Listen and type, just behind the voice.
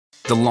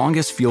The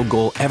longest field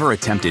goal ever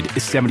attempted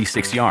is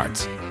 76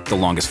 yards. The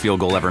longest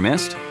field goal ever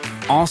missed?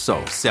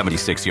 Also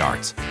 76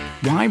 yards.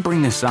 Why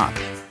bring this up?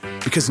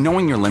 Because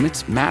knowing your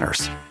limits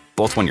matters,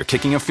 both when you're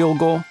kicking a field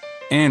goal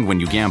and when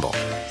you gamble.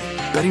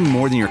 Betting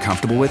more than you're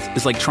comfortable with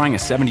is like trying a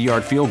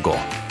 70-yard field goal.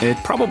 It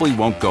probably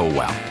won't go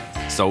well.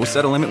 So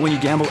set a limit when you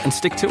gamble and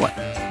stick to it.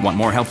 Want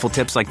more helpful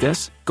tips like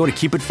this? Go to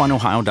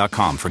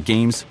keepitfunohio.com for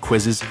games,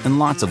 quizzes, and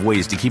lots of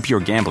ways to keep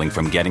your gambling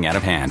from getting out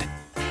of hand.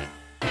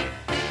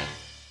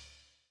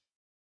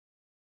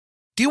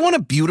 Do you want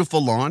a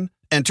beautiful lawn?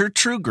 Enter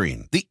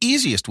TruGreen, the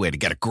easiest way to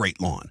get a great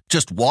lawn.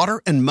 Just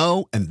water and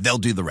mow, and they'll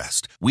do the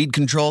rest. Weed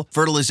control,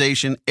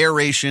 fertilization,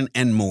 aeration,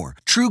 and more.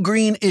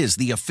 TruGreen is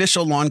the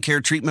official lawn care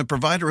treatment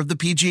provider of the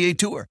PGA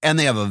Tour, and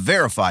they have a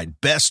verified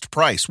best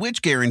price,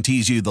 which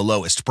guarantees you the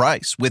lowest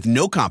price with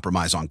no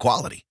compromise on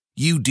quality.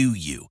 You do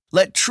you.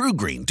 Let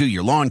TruGreen do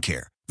your lawn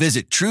care.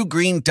 Visit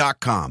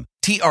TruGreen.com,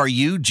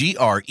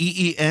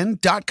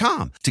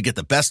 TruGreen.com, to get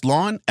the best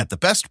lawn at the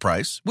best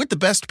price with the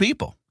best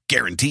people.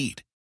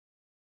 Guaranteed.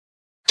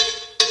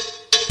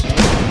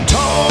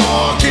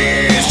 Talk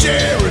is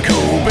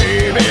Jericho,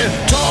 baby.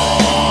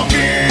 Talk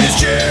is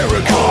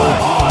Jericho.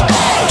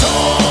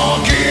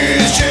 Talk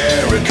is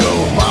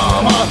Jericho,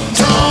 mama.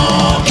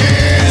 Talk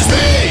is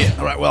me.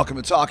 All right, welcome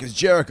to Talk is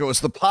Jericho. It's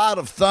the pod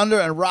of thunder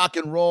and rock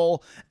and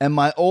roll, and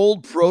my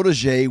old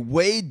protege,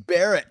 Wade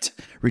Barrett,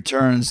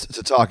 returns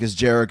to Talk is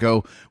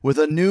Jericho with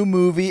a new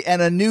movie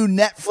and a new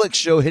Netflix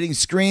show hitting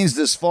screens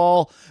this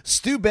fall.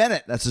 Stu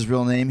Bennett, that's his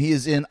real name. He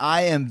is in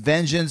I Am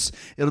Vengeance.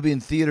 It'll be in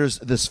theaters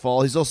this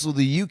fall. He's also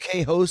the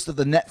UK host of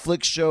the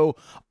Netflix show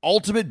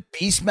Ultimate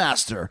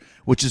Beastmaster,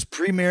 which is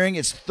premiering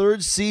its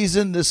third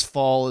season this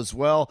fall as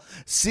well.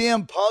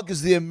 CM Punk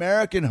is the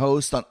American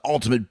host on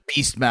Ultimate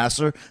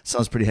Beastmaster.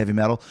 Sounds pretty heavy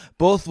metal.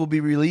 Both will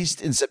be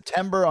released in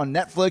September on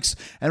Netflix.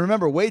 And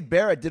remember, Wade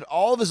Barrett did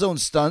all of his own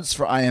stunts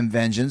for I Am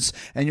Vengeance,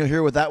 and you'll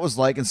hear what that was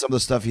like and some of the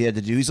stuff he had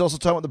to do. He's also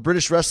talking about the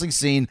British wrestling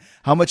scene,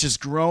 how much has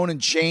grown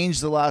and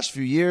changed the last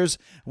few years,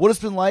 what it's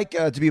been like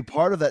to be a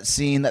part of that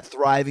scene, that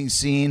thriving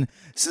scene,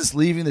 since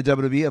leaving the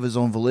WWE of his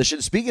own volition.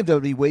 Speaking of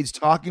WWE, Wade's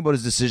talking about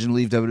his decision to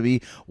leave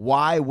WWE,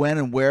 why, when,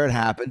 and where it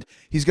happened.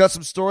 He's got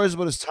some stories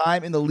about his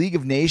time in the League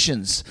of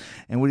Nations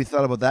and what he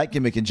thought about that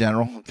gimmick in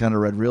general. Kind of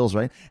red reels,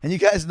 right? And you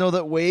guys know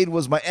that Wade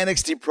was my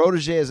NXT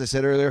protege, as I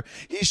said earlier.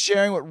 He's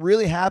sharing what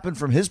really happened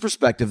from his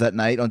perspective that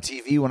night on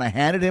TV when I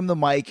handed him the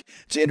mic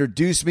to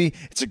introduce me.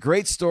 It's a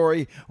great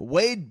story.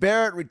 Wade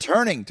Barrett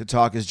returning to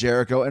Talk is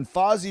Jericho, and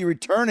Fozzy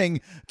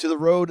returning to the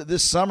road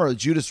this summer. The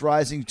Judas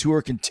Rising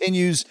tour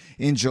continues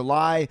in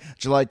July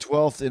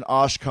 12th in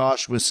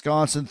Oshkosh,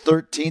 Wisconsin,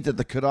 13th at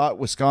the Cadott,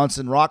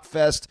 Wisconsin Rock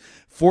Fest,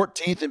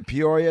 14th in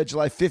Peoria,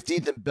 July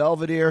 15th in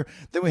Belvedere.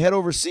 Then we head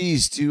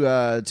overseas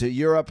to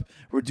Europe.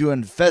 We're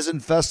doing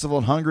Pheasant Festival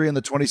in Hungary on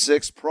the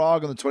 26th,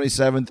 Prague on the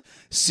 27th,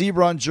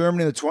 Seabron,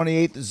 Germany on the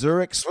 28th,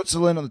 Zurich,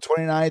 Switzerland on the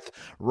 29th,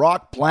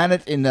 Rock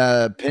Planet in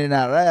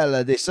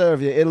Pinarella di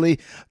Servia, Italy.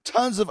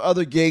 Tons of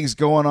other gigs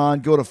going on.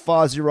 Go to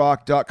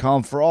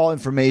FozzyRock.com for all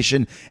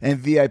information and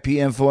VIP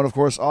info. And, of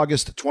course,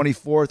 August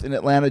 24th in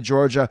Atlanta,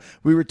 Georgia,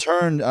 we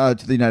return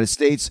to the United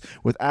States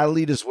with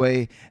Adelita's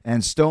Way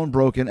and Stone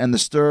Broken and The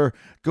Stir.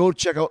 Go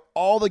check out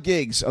all the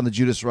gigs on the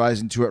Judas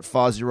Rising tour at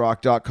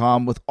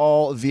FozzyRock.com with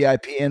all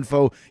VIP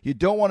info. You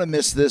don't want to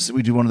miss this.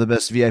 We do one of the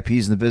best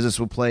VIPs in the business.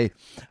 We'll play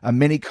a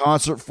mini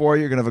concert for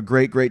you. You're going to have a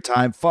great, great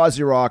time.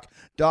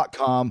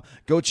 FozzyRock.com.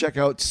 Go check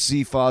out to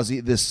see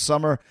Fozzy this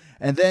summer.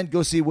 And then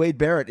go see Wade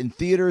Barrett in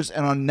theaters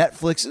and on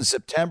Netflix in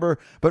September.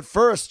 But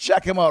first,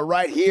 check him out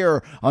right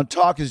here on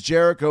Talk is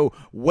Jericho.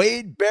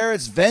 Wade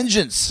Barrett's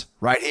Vengeance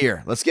right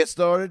here. Let's get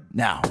started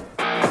now.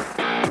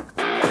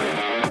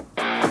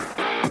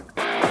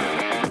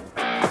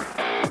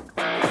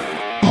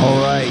 All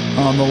right,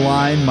 on the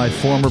line, my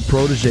former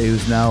protege,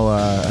 who's now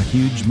a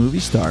huge movie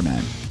star,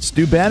 man.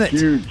 Stu Bennett.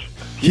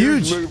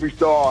 Huge movie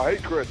star. Hey,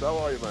 Chris, how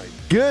are you, mate?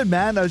 Good,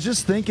 man. I was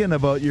just thinking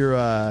about your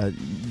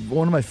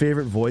one of my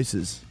favorite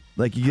voices.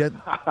 Like you get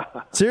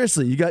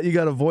seriously, you got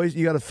a voice,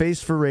 you got a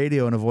face for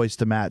radio and a voice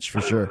to match for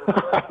sure.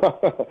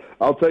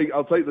 I'll take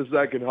the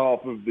second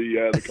half of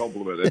the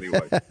compliment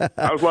anyway.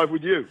 How's life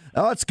with you?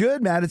 Oh, it's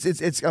good, man.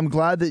 It's. I'm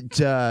glad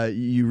that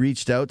you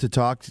reached out to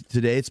talk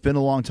today. It's been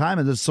a long time,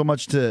 and there's so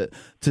much to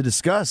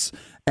discuss.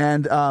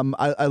 And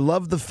I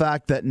love the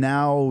fact that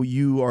now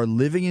you are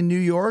living in New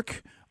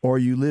York, or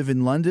you live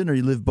in London, or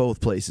you live both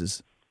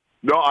places.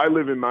 No, I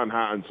live in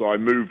Manhattan, so I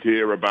moved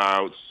here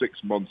about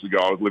 6 months ago.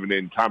 I was living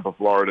in Tampa,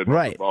 Florida,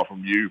 not far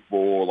from you,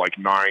 for like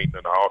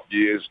 9.5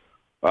 years.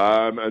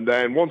 And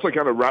then once I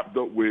kind of wrapped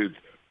up with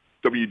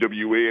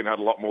WWE and had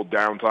a lot more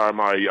downtime,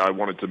 I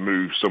wanted to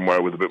move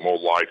somewhere with a bit more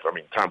life. I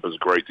mean, Tampa's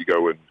great to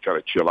go and kind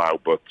of chill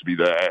out, but to be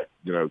there,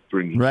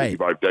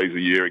 365 days a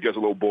year, it gets a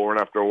little boring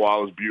after a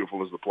while, as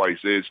beautiful as the place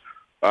is.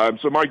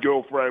 So my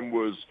girlfriend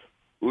was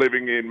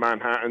living in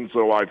Manhattan,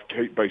 so I've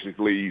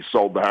basically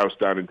sold the house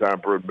down in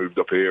Tampa and moved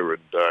up here.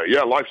 And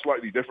life's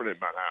slightly different in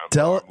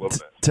Manhattan.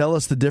 Tell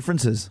us the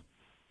differences.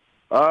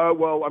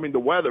 Well, I mean, the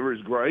weather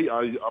is great.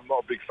 I'm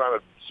not a big fan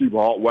of super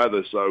hot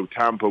weather, so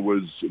Tampa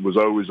was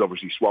always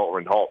obviously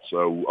sweltering hot.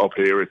 So up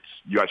here,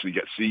 you actually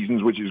get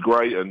seasons, which is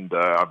great, and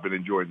I've been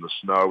enjoying the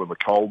snow and the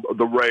cold.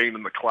 The rain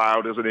and the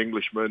cloud, as an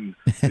Englishman,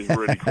 is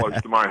really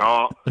close to my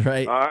heart.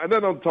 Right. And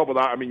then on top of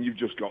that, I mean, you've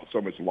just got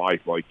so much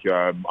life. Like,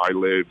 I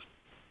live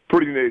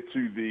pretty near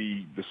to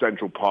the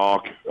Central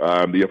Park,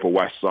 the Upper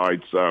West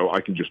Side, so I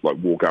can just like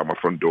walk out my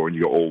front door and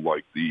you got all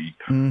like the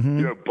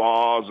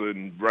bars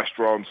and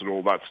restaurants and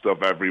all that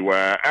stuff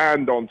everywhere.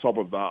 And on top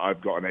of that,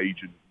 I've got an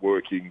agent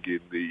working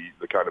in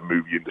the kind of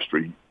movie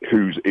industry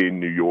who's in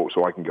New York,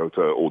 so I can go to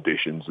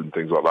auditions and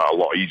things like that a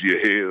lot easier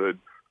here than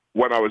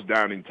when I was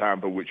down in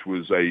Tampa, which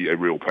was a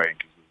real pain.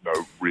 No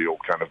real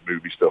kind of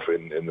movie stuff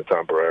in the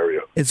Tampa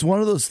area. It's one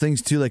of those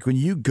things, too, like when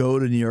you go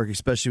to New York,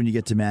 especially when you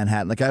get to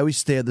Manhattan, like I always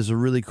stay at, there's a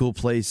really cool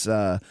place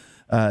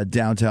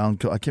downtown,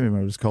 I can't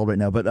remember what it's called right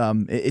now, but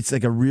it's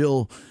like a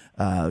real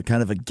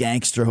kind of a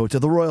gangster hotel,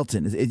 the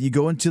Royalton. You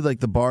go into like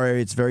the bar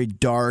area, it's very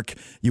dark,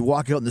 you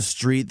walk out in the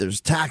street,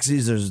 there's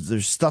taxis,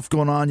 there's stuff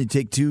going on, you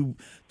take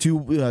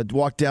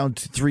walk down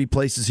to 3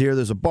 places here,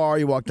 there's a bar,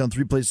 you walk down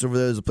 3 places over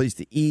there, there's a place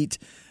to eat.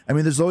 I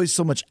mean, there's always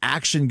so much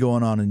action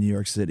going on in New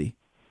York City.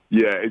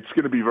 Yeah, it's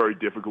going to be very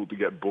difficult to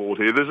get bored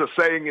here. There's a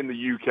saying in the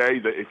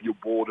UK that if you're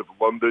bored of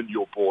London,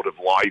 you're bored of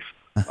life.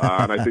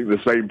 And I think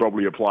the same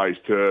probably applies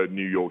to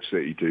New York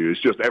City, too.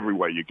 It's just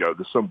everywhere you go,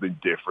 there's something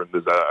different.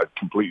 There's a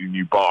completely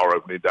new bar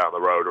opening down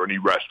the road or a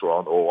new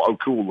restaurant or, oh,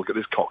 cool, look at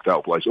this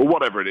cocktail place or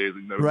whatever it is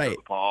in the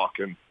park.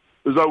 And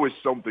there's always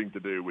something to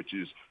do, which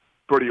is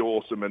pretty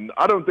awesome. And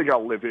I don't think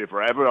I'll live here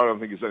forever. I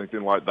don't think it's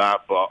anything like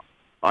that. But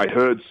I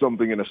heard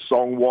something in a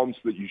song once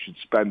that you should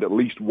spend at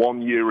least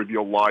 1 year of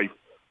your life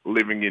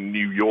living in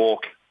New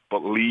York,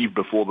 but leave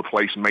before the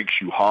place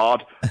makes you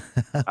hard.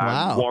 Wow.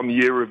 And 1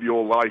 year of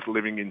your life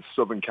living in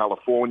Southern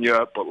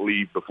California, but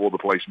leave before the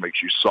place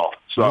makes you soft.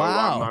 So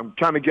wow. I'm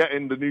kind of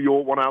getting the New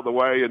York one out of the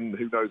way, and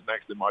who knows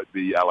next, it might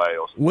be LA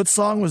or something. What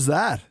song was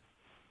that?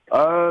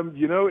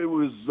 It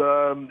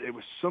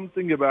was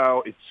something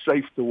about it's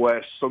safe to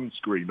wear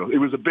sunscreen. It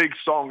was a big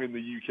song in the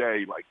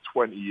UK like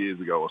 20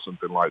 years ago or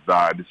something like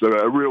that. It's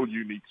a real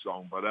unique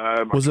song, but I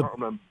can't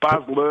remember.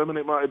 Baz Luhrmann,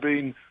 it might have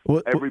been.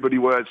 Everybody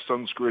wears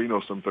sunscreen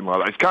or something like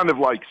that. It's kind of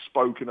like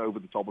spoken over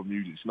the top of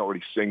music. It's not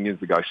really singing; it's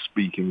the guy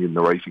speaking and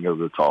narrating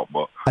over the top.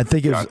 But I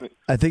think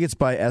it's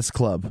by S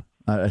Club.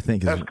 I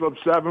think S Club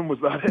 7,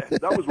 was that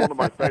it? That was one of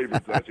my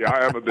favorites, actually.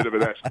 I am a bit of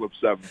an S Club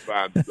 7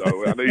 fan,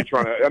 so I know you're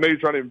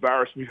trying to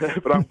embarrass me there,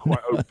 but I'm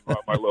quite open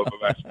about my love of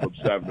S Club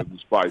 7 and the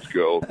Spice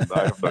Girls, and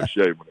I have no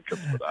shame when it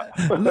comes to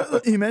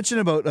that. You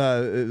mentioned about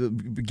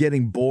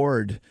getting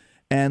bored,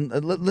 and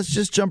let's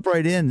just jump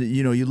right in.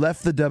 You know, you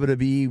left the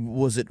WWE,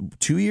 was it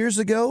 2 years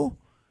ago?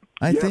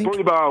 I think probably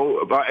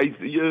about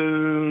 18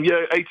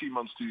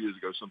 months, 2 years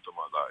ago, something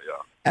like that.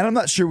 Yeah, and I'm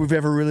not sure we've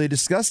ever really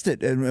discussed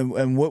it,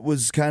 and what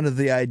was kind of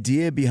the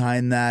idea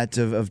behind that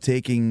of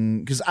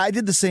taking, because I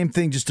did the same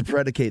thing just to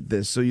predicate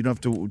this, so you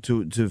don't have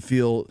to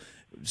feel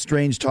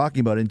strange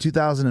talking about it. In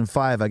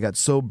 2005, I got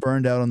so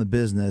burned out on the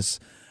business,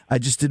 I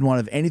just didn't want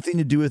to have anything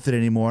to do with it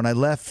anymore, and I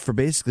left for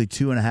basically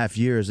 2.5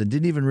 years and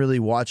didn't even really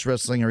watch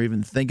wrestling or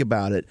even think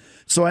about it.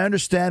 So I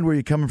understand where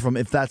you're coming from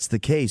if that's the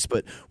case,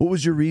 but what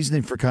was your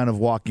reasoning for kind of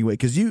walking away?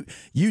 Because you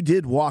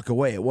did walk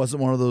away. It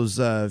wasn't one of those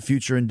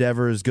future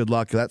endeavors, good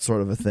luck, that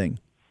sort of a thing.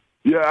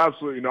 Yeah,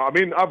 absolutely not. I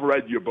mean, I've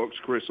read your books,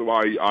 Chris, so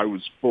I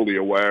was fully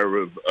aware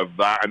of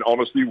that. And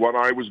honestly, when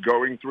I was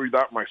going through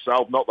that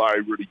myself, not that I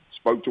really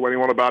spoke to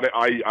anyone about it,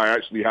 I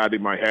actually had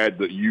in my head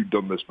that you'd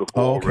done this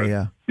before. Oh, okay,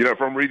 yeah. You know,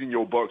 from reading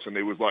your books, and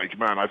it was like,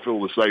 man, I feel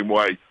the same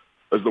way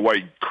as the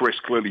way Chris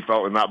clearly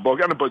felt in that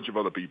book, and a bunch of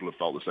other people have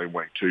felt the same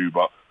way too.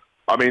 But,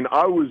 I mean,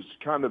 I was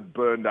kind of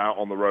burned out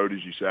on the road,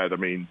 as you said. I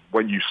mean,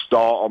 when you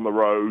start on the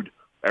road,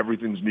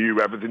 everything's new,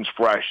 everything's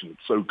fresh, and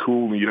it's so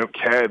cool, and you don't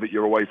care that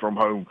you're away from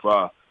home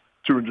for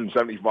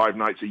 275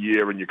 nights a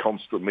year and you're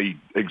constantly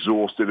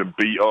exhausted and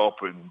beat up,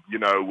 and you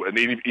know, and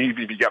even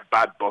if you get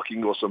bad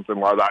booking or something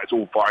like that, it's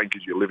all fine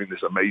because you're living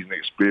this amazing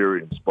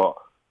experience. But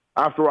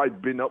after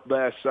I'd been up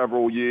there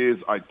several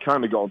years, I'd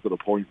kind of gotten to the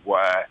point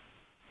where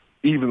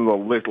even the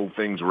little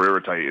things were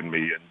irritating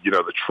me, and you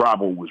know, the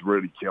travel was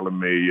really killing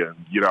me, and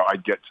you know,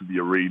 I'd get to the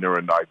arena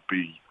and I'd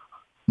be,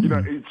 you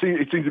know, it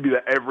seemed to be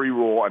that every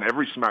Raw and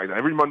every SmackDown,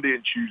 every Monday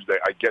and Tuesday,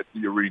 I'd get to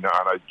the arena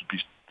and I'd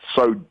be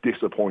so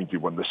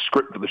disappointed when the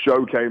script for the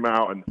show came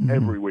out, and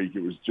every week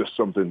it was just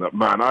something that,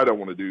 man, I don't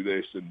want to do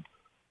this. And,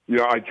 you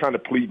know, I kind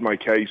of plead my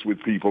case with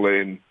people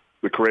in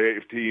the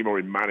creative team or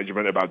in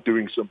management about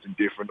doing something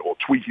different or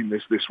tweaking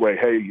this way.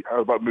 Hey, how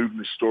about moving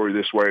this story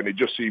this way? And it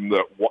just seemed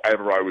that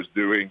whatever I was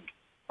doing,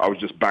 I was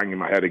just banging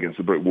my head against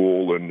the brick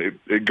wall, and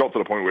it got to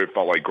the point where it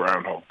felt like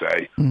Groundhog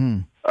Day.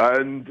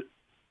 And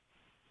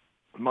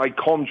my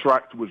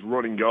contract was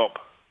running up,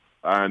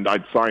 and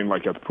I'd signed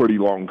like a pretty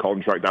long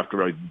contract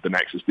after the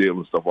Nexus deal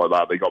and stuff like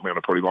that. They got me on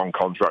a pretty long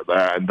contract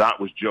there, and that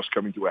was just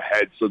coming to a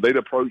head. So they'd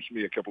approached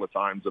me a couple of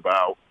times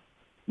about,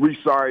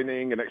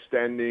 re-signing and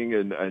extending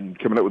and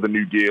coming up with a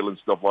new deal and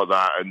stuff like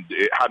that. And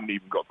it hadn't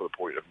even got to the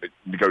point of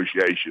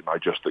negotiation. I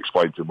just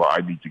explained to him, I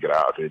need to get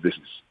out of here. This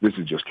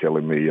is just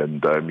killing me.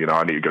 And, I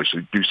need to go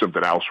do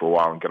something else for a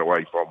while and get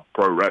away from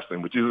pro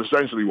wrestling, which is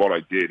essentially what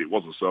I did. It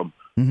wasn't some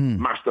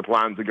master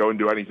plan to go and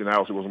do anything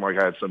else. It wasn't like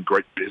I had some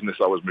great business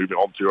I was moving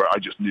on to. I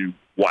just knew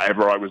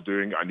whatever I was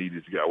doing, I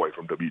needed to get away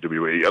from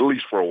WWE, at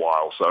least for a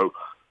while. So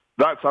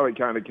that's how it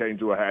kind of came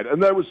to a head.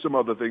 And there was some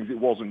other things. It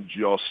wasn't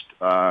just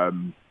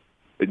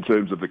in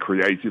terms of the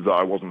creative that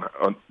I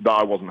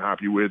wasn't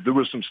happy with. There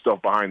was some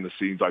stuff behind the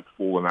scenes I'd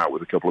fallen out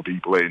with a couple of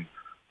people in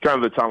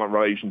kind of the talent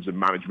relations and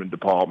management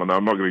department.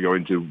 I'm not going to go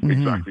into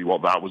exactly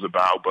what that was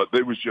about, but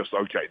it was just,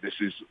 okay, this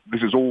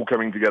is all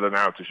coming together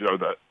now to show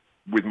that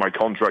with my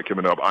contract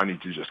coming up, I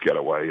need to just get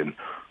away.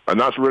 And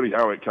that's really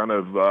how it kind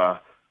of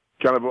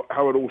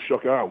how it all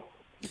shook out.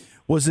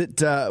 Was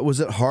it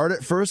hard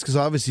at first? Because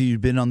obviously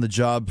you'd been on the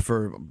job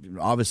for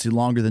obviously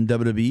longer than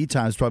WWE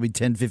times, probably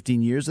 10,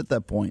 15 years at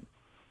that point.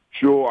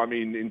 Sure. I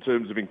mean, in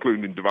terms of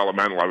including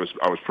developmental, I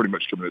was pretty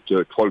much coming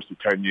to close to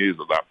 10 years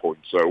at that point.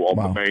 So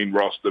on the main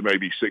roster,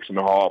 maybe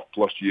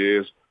 6.5+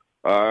 years.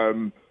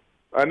 And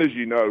as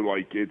you know,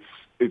 like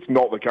it's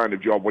not the kind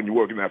of job when you're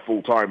working there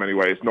full time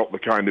anyway. It's not the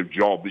kind of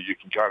job that you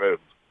can kind of,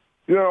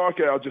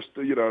 okay, I'll just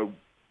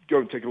go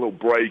and take a little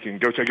break and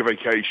go take a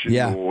vacation,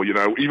 or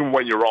even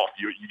when you're off,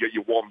 you get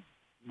your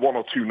one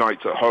or two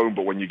nights at home.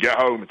 But when you get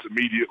home, it's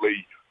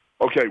immediately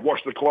okay.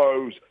 Wash the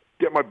clothes.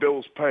 Get my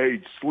bills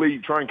paid,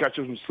 sleep, try and catch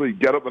up some sleep,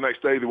 get up the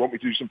next day. They want me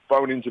to do some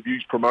phone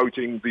interviews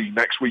promoting the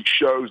next week's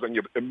shows. Then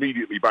you're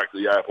immediately back to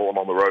the airport and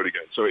on the road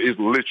again. So it is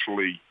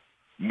literally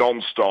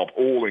nonstop,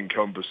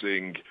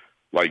 all-encompassing,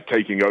 like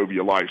taking over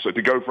your life. So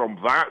to go from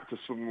that to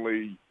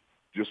suddenly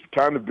just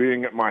kind of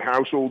being at my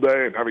house all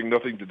day and having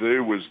nothing to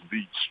do was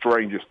the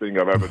strangest thing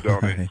I've ever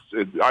done.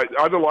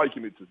 I'd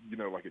liken it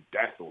to, like a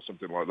death or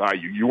something like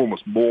that. You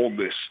almost mourn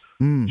this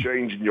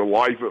change in your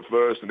life at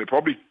first, and it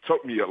probably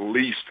took me at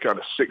least kind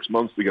of 6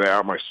 months to get it out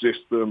of my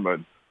system.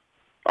 And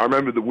I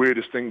remember the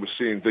weirdest thing was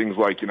seeing things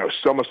like,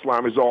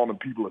 SummerSlam is on and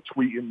people are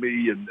tweeting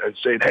me and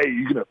saying, hey, are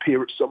you going to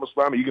appear at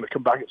SummerSlam? Are you going to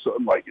come back at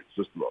something? Like, it's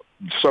just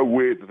so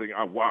weird to think,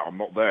 oh, wow, I'm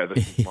not there.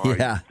 This is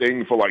my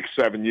thing for like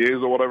 7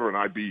 years or whatever, and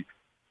I'd be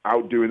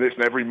out doing this,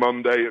 and every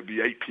Monday it'd be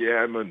 8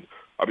 p.m. and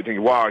I'd be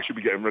thinking, wow, I should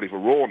be getting ready for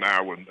Raw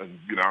now, and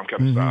I'm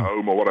kind of at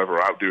home or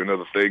whatever, out doing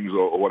other things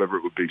or whatever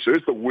it would be. So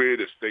it's the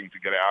weirdest thing to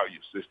get it out of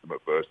your system at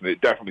first, and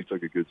it definitely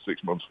took a good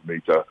 6 months for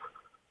me to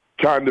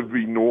kind of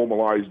be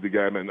normalized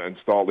again and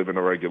start living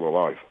a regular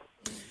life.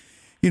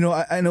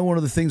 I know one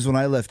of the things when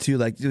I left too,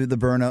 like the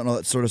burnout and all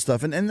that sort of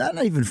stuff, and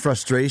not even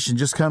frustration,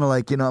 just kind of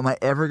like, am I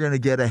ever going to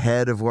get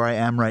ahead of where I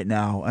am right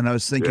now? And I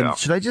was thinking,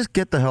 should I just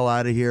get the hell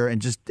out of here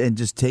and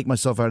just take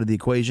myself out of the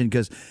equation?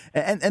 Because,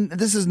 and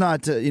this is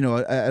not,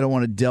 I don't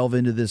want to delve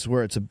into this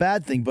where it's a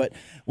bad thing, but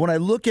when I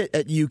look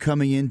at you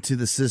coming into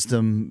the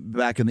system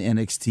back in the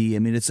NXT, I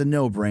mean, it's a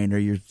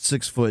no-brainer. You're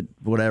 6 foot,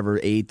 whatever,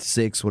 8,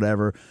 6,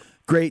 whatever.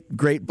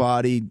 Great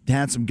body,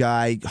 handsome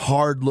guy,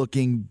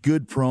 hard-looking,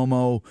 good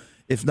promo,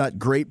 if not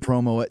great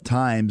promo at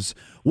times.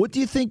 What do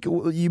you think?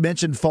 You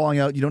mentioned falling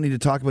out. You don't need to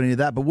talk about any of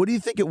that, but what do you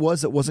think it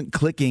was that wasn't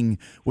clicking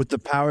with the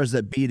powers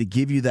that be to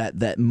give you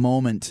that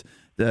moment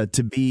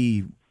to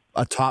be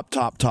a top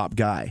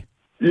guy?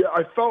 Yeah,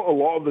 I felt a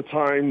lot of the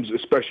times,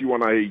 especially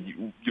when I,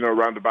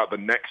 around about the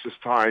Nexus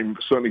time,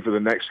 certainly for the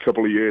next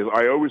couple of years,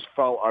 I always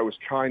felt I was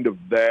kind of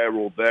there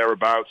or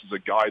thereabouts as a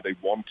guy they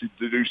wanted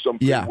to do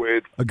something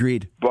with.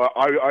 Agreed. But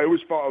I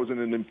always felt I was in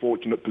an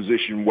unfortunate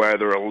position where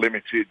there are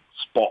limited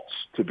spots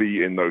to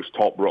be in those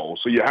top roles.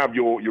 So you have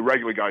your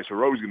regular guys who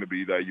are always going to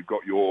be there. You've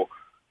got your,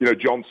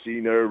 John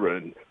Cena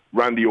and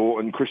Randy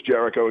Orton, Chris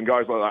Jericho, and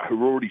guys like that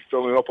who are already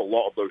filling up a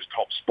lot of those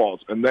top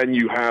spots. And then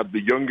you had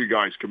the younger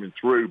guys coming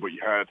through, but you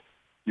had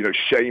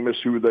Sheamus,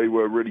 who they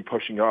were really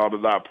pushing hard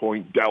at that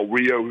point, Del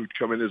Rio, who'd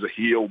come in as a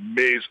heel,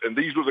 Miz, and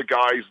these were the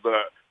guys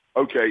that,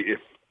 okay,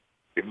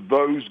 if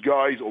those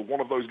guys or one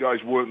of those guys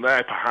weren't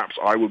there, perhaps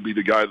I would be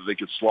the guy that they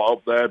could slot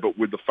up there. But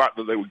with the fact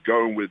that they were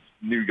going with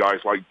new guys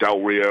like Del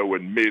Rio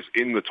and Miz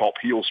in the top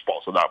heel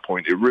spots at that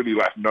point, it really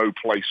left no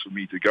place for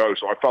me to go.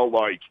 So I felt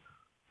like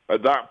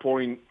at that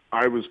point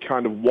I was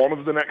kind of one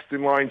of the next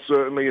in line,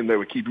 certainly, and they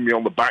were keeping me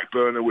on the back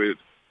burner with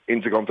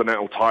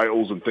intercontinental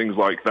titles and things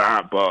like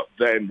that. But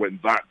then when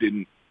that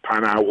didn't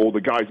pan out, or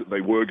the guys that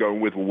they were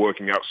going with were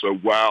working out so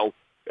well,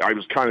 I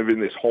was kind of in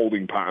this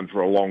holding pattern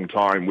for a long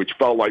time, which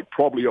felt like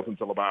probably up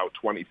until about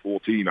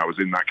 2014, I was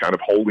in that kind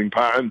of holding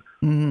pattern.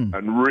 Mm-hmm.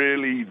 And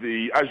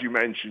really, as you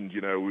mentioned,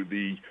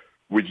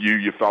 with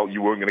you felt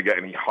you weren't going to get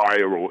any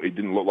higher, or it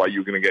didn't look like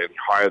you were going to get any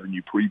higher than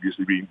you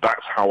previously been.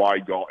 That's how I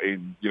got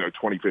in,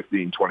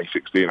 2015,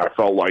 2016. I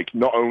felt like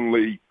not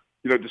only,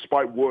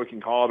 despite working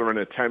harder and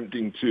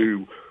attempting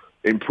to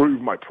improve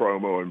my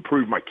promo,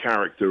 improve my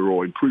character,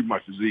 or improve my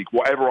physique,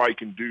 whatever I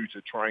can do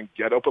to try and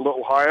get up a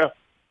little higher,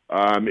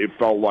 it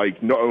felt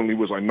like not only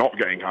was I not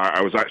getting higher,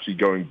 I was actually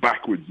going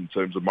backwards in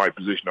terms of my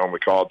position on the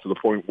card, to the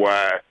point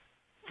where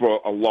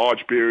for a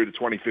large period of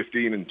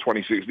 2015 and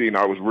 2016,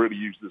 I was really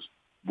used as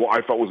what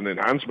I felt was an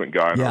enhancement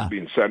guy, and I was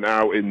being sent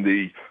out in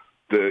the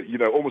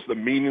almost the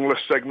meaningless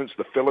segments,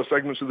 the filler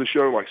segments of the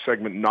show, like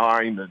segment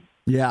 9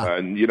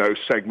 and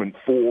segment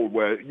 4,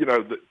 where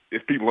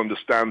if people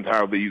understand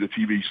how the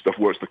TV stuff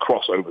works, the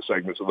crossover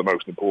segments are the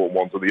most important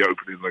ones, or the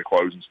opening and the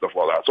close and stuff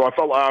like that. So I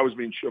felt like I was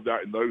being shoved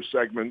out in those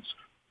segments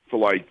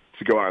to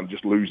go out and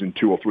just lose in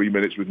 2 or 3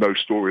 minutes with no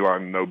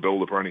storyline, no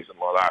build-up or anything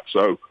like that.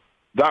 So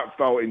that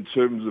felt, in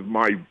terms of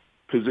my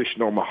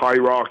position on the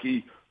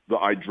hierarchy, that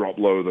I dropped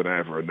lower than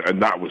ever,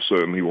 and that was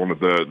certainly one of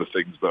the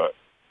things that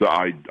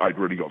I'd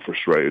really got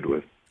frustrated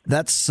with.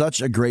 That's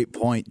such a great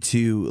point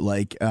too.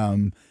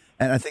 And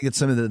I think it's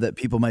something that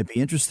people might be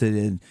interested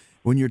in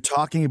when you're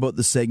talking about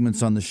the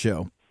segments on the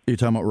show. You're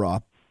talking about Raw,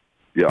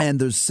 and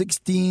there's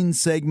 16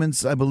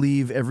 segments, I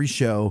believe, every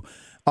show.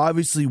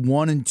 Obviously,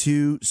 1 and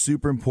 2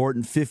 super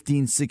important,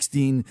 15,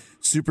 16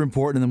 super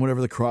important, and then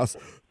whatever the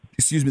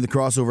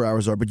crossover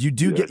hours are. But you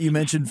do get, you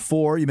mentioned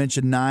 4, you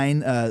mentioned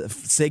 9,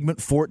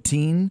 segment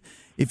 14.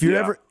 If you're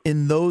ever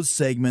in those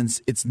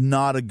segments, it's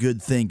not a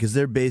good thing, because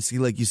they're basically,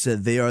 like you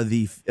said, they are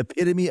the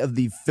epitome of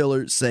the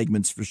filler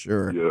segments for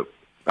sure. Yeah,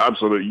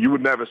 absolutely. You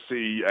would never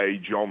see a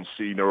John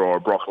Cena or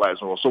a Brock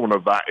Lesnar or someone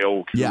of that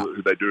ilk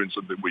who they're doing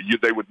something with.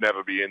 They would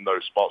never be in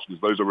those spots,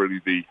 because those are really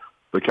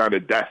the kind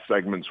of death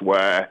segments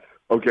where,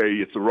 okay,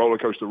 it's a roller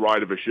coaster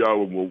ride of a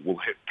show, and we'll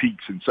hit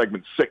peaks in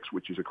segment 6,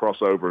 which is a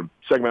crossover, and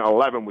segment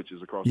 11, which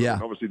is a crossover. Yeah.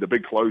 And obviously the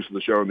big close of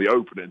the show and the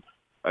opening,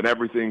 and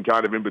everything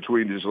kind of in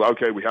between is like,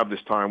 okay, we have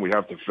this time, we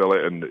have to fill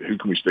it, and who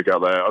can we stick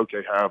out there?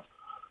 Okay, have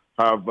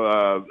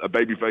a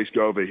babyface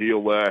go over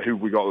heel there. Who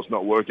have we got that's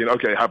not working?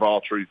 Okay, have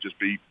R-Truth just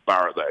beat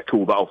Barrett there.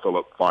 Cool, that'll fill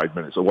up 5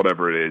 minutes or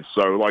whatever it is.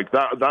 So like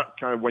that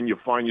kind of, when you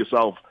find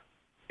yourself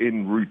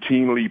in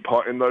routinely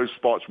put in those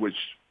spots, which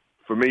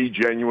for me,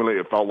 genuinely,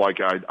 it felt like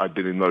I'd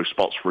been in those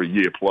spots for a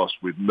year plus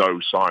with no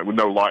sign, with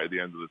no light at the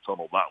end of the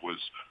tunnel. That was,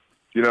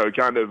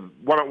 kind of,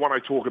 when I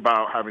talk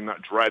about having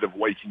that dread of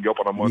waking up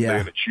on a Monday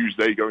and a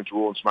Tuesday going to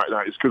Raw and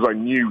SmackDown, it's because I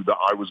knew that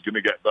I was going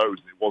to get those.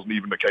 It wasn't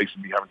even a case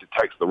of me having to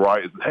text the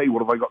writers, hey,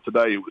 what have I got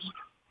today? It was,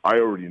 I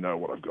already know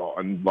what I've got.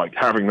 And like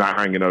having that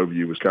hanging over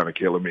you was kind of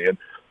killing me. And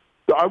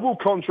I will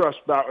contrast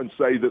that and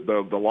say that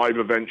the live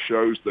event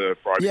shows, the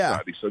Friday,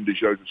 Saturday, Sunday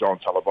shows, which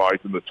aren't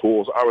televised, and the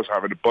tours, I was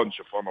having a bunch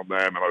of fun on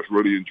them, and I was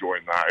really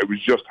enjoying that. It was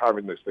just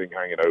having this thing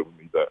hanging over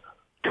me that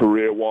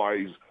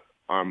career-wise,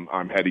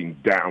 I'm heading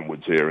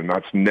downwards here, and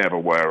that's never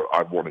where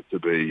I want it to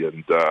be.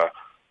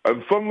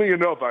 And funnily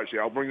enough, actually,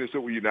 I'll bring this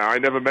up with you now. I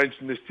never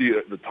mentioned this to you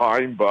at the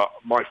time, but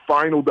my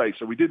final day,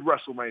 so we did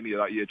WrestleMania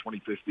that year,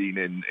 2015,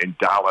 in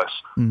Dallas.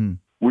 Mm-hmm.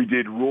 We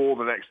did Raw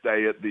the next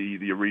day at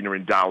the arena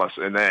in Dallas,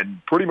 and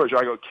then pretty much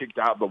I got kicked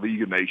out of the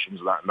League of Nations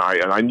that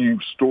night, and I knew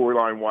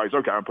storyline-wise,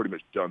 okay, I'm pretty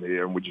much done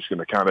here, and we're just going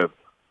to kind of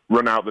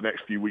run out the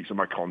next few weeks of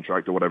my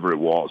contract or whatever it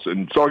was.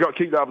 And so I got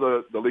kicked out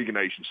of the League of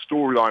Nations.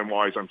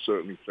 Storyline-wise, I'm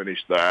certainly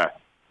finished there.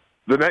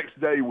 The next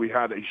day we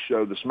had a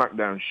show, the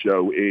SmackDown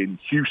show in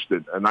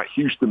Houston, and that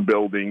Houston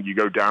building, you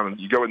go down and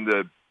you go in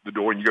the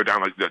door and you go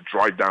down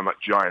drive down that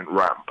giant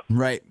ramp.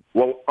 Right.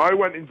 Well, I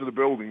went into the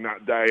building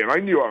that day, and I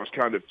knew I was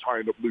kind of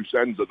tying up loose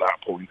ends at that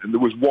point, and there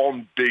was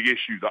one big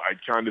issue that I'd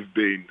kind of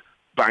been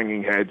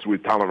banging heads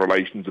with talent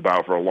relations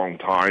about for a long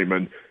time,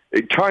 and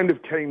it kind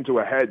of came to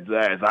a head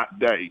there that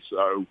day.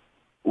 So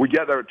we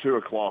get there at 2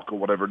 o'clock or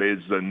whatever it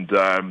is, and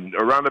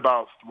around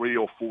about 3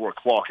 or 4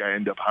 o'clock, I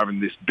end up having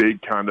this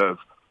big kind of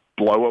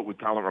blow-up with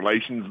talent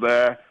relations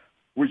there,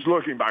 which,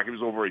 looking back, it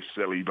was all very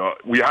silly,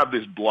 but we had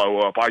this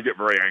blow-up. I get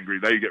very angry.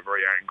 They get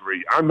very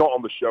angry. I'm not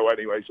on the show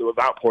anyway, so at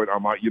that point,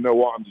 I'm like, you know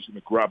what? I'm just going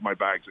to grab my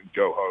bags and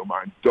go home.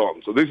 I'm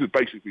done. So this is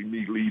basically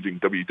me leaving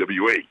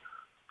WWE.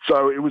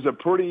 So it was a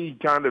pretty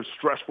kind of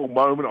stressful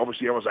moment.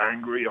 Obviously, I was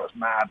angry. I was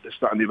mad. This,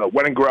 that, and the other.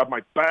 Went and grabbed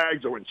my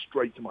bags. I went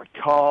straight to my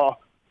car,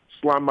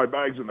 slammed my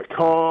bags in the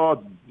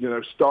car,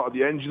 started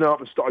the engine up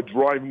and started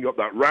driving up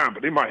that ramp.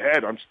 And in my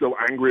head, I'm still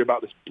angry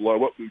about this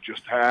blow-up we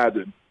just had,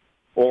 and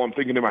all I'm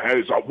thinking in my head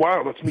is like,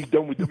 wow, that's me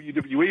done with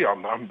WWE.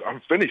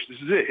 I'm finished. This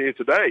is it here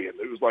today. And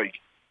it was like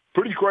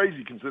pretty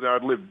crazy considering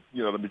I'd lived,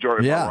 the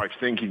majority of my life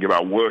thinking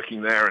about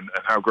working there and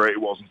how great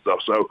it was and stuff.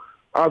 So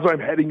as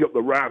I'm heading up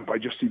the ramp, I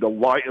just see the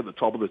light at the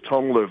top of the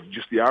tunnel of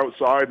just the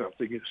outside. And I'm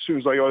thinking, as soon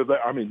as I go there,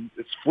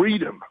 it's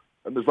freedom.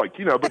 And there's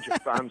a bunch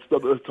of fans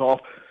stood at the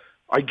top.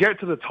 I get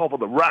to the top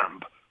of the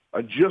ramp,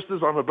 and just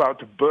as I'm about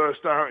to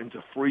burst out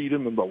into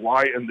freedom and the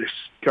light and this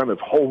kind of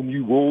whole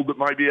new world that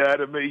might be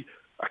ahead of me,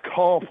 a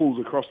car pulls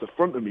across the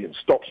front of me and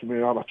stops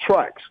me on the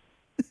tracks.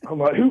 I'm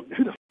like, who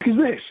the f*** is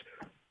this?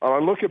 And I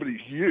look up and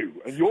it's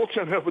you. And you're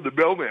turning up at the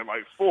building at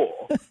like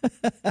 4.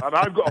 And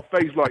I've got a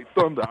face like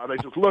thunder. And I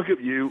just look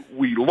at you.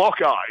 We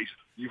lock eyes.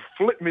 You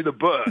flip me the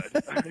bird.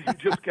 And you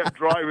just kept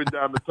driving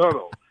down the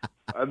tunnel.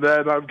 And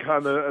then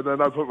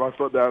I put my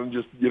foot down and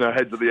just,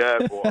 head to the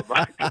airport. I'm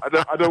like, I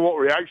don't know what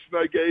reaction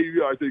I gave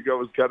you. I think I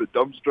was kind of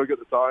dumbstruck at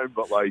the time,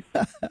 but like,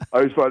 I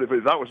always find it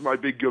funny. That was my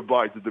big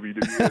goodbye to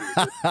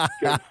WWE.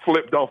 Get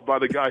flipped off by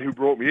the guy who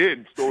brought me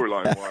in,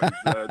 storyline-wise,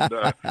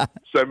 and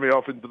send me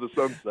off into the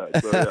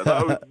sunset. So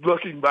yeah,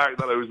 looking back,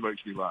 that always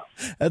makes me laugh.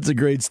 That's a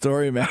great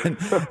story, man.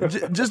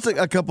 Just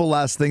a couple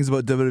last things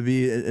about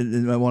WWE,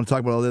 and I want to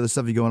talk about all the other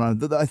stuff going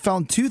on. I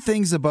found two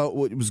things about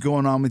what was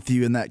going on with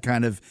you in that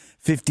kind of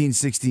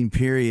 15-16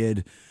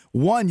 period.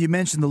 One, you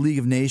mentioned the League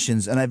of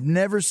Nations, and I've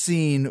never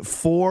seen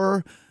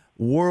 4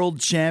 world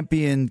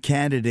champion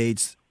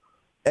candidates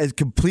as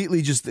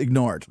completely just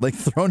ignored, like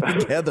thrown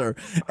together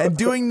and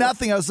doing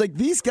nothing. I was like,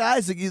 these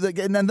guys,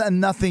 and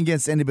nothing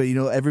against anybody,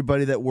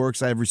 everybody that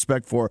works I have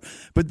respect for,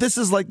 but this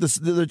is like this,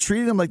 they're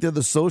treating them like they're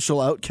the social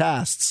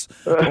outcasts.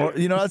 Or,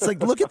 it's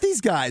like, look at these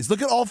guys,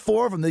 look at all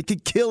 4 of them. They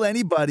could kill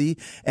anybody,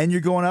 and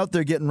you're going out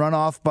there getting run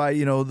off by,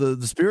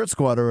 the Spirit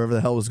Squad or whatever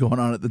the hell was going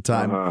on at the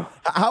time.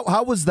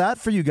 How was that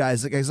for you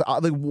guys? Like, how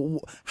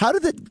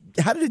did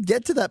it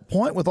get to that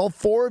point with all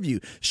 4 of you?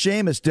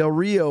 Sheamus, Del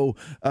Rio,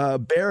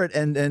 Barrett,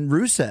 and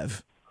Rusev.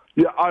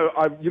 Yeah,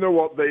 you know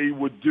what? They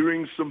were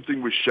doing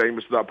something with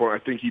Sheamus at that point.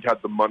 I think he'd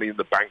had the Money in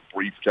the Bank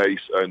briefcase,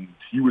 and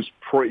he was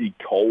pretty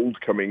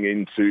cold coming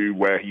into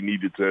where he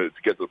needed to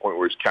get to the point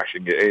where he's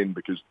cashing it in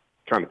because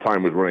kind of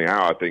time was running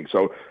out, I think.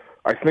 So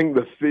I think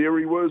the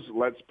theory was,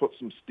 let's put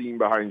some steam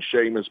behind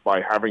Sheamus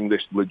by having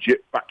this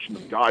legit faction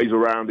of guys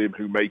around him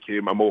who make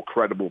him a more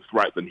credible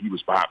threat than he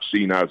was perhaps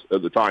seen as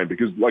at the time.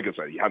 Because, like I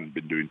said, he hadn't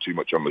been doing too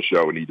much on the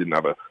show, and he didn't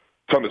have a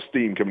ton of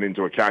steam coming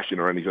into a cash-in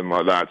or anything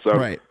like that. So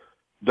right.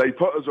 They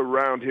put us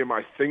around him,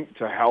 I think,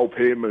 to help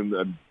him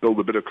and build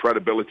a bit of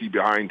credibility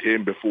behind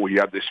him before he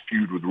had this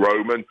feud with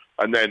Roman,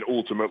 and then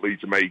ultimately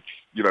to make,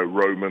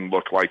 Roman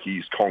look like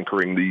he's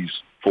conquering these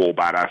 4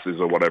 badasses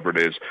or whatever it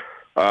is.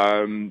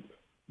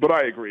 But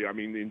I agree. I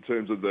mean, in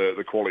terms of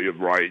the quality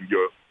of writing,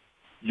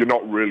 you're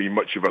not really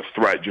much of a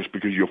threat just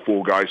because you're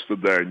 4 guys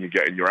stood there and you're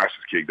getting your asses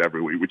kicked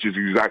every week, which is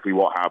exactly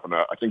what happened.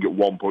 I think at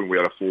one point we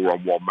had a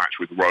 4-on-1 match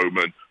with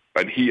Roman,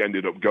 and he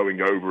ended up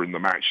going over in the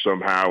match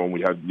somehow, and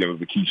we had,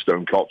 the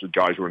Keystone Cops with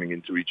guys running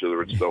into each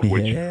other and stuff,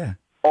 which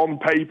on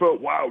paper,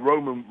 wow,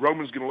 Roman's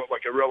going to look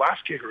like a real ass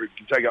kicker if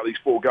he can take out these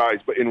 4 guys.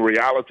 But in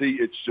reality,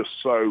 it's just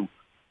so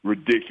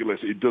ridiculous.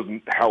 It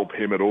doesn't help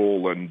him at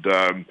all. And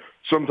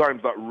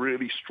sometimes that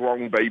really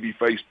strong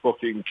babyface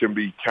booking can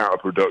be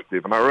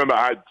counterproductive. And I remember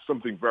I had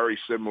something very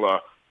similar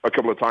a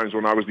couple of times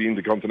when I was the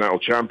Intercontinental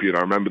Champion.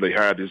 I remember they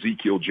had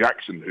Ezekiel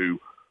Jackson, who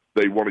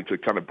they wanted to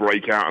kind of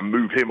break out and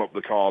move him up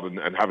the card and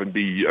have him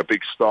be a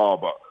big star.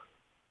 But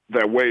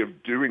their way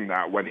of doing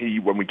that when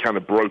we kind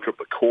of broke up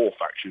the core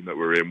faction that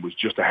we're in was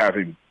just to have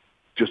him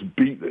just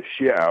beat the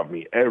shit out of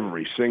me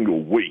every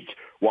single week.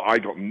 Well, I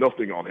got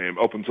nothing on him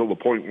up until the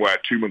point where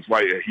 2 months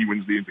later he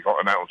wins the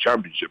Intercontinental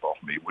Championship off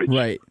me, which,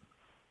 right.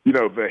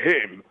 For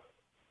him,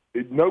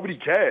 nobody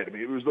cared. I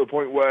mean, it was the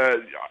point where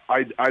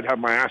I'd have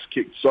my ass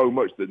kicked so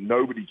much that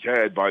nobody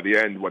cared by the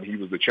end when he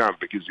was the champ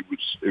because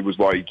it was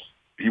like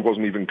he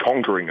wasn't even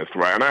conquering a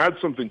threat. And I had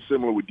something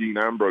similar with Dean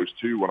Ambrose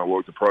too when I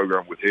worked the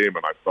program with him,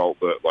 and I felt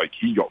that like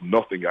he got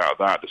nothing out of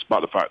that,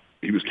 despite the fact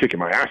he was kicking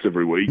my ass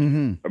every week.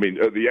 Mm-hmm. I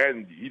mean, at the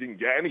end, he didn't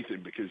get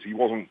anything because he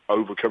wasn't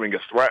overcoming a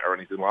threat or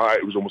anything like that.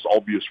 It was almost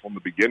obvious from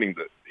the beginning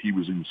that he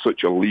was in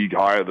such a league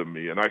higher than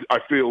me. And I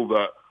feel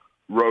that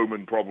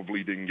Roman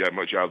probably didn't get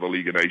much out of the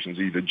League of Nations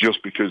either,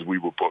 just because we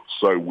were booked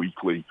so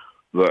weakly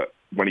that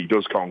when he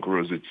does conquer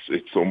us,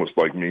 it's almost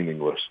like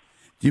meaningless.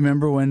 Do you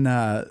remember when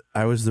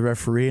I was the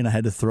referee and I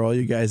had to throw all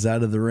you guys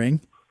out of the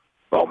ring?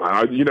 Oh,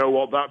 man, you know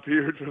what? That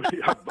period,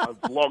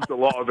 I've logged a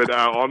lot of it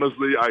out.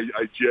 Honestly,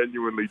 I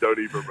genuinely don't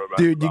even remember.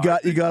 Dude, you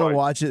got to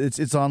watch it.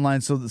 It's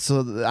online.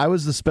 So I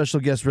was the special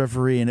guest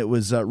referee, and it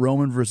was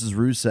Roman versus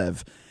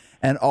Rusev.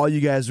 And all you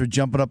guys were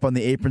jumping up on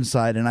the apron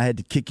side, and I had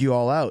to kick you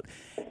all out.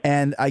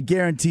 And I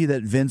guarantee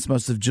that Vince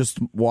must have just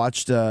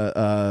watched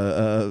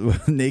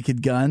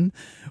Naked Gun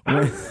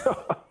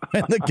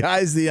when the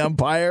guy's the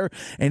umpire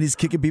and he's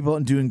kicking people out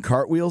and doing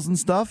cartwheels and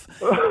stuff.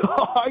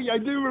 I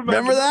do remember.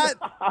 Remember that?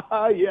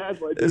 Yes,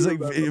 I do. It's like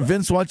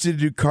Vince wants you to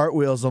do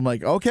cartwheels. I'm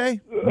like,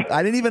 okay.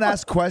 I didn't even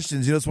ask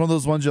questions. It's one of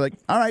those ones you're like,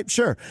 all right,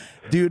 sure.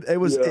 Dude, it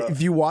was,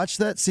 if you watch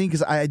that scene,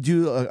 because I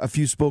do a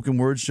few spoken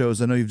word shows.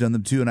 I know you've done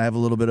them too, and I have a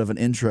little bit of an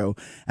intro,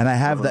 and I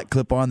have that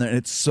clip on there, and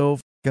it's so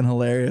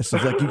hilarious.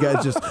 It's like you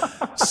guys just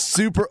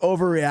super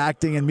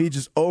overreacting and me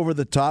just over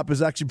the top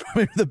is actually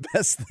probably the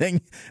best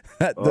thing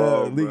that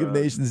the League of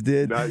Nations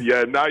did. Now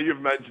you've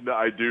mentioned it,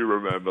 I do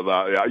remember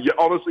that. Yeah,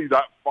 honestly,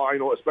 that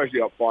final, especially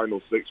that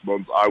final 6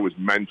 months, I was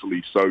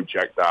mentally so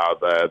checked out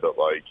of there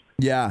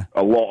that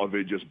a lot of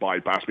it just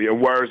bypassed me.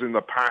 And whereas in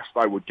the past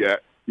I would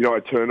get,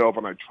 I'd turn up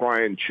and I'd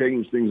try and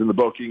change things in the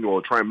booking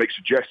or try and make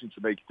suggestions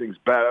to make things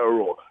better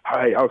or,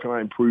 hey, how can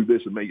I improve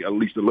this and make at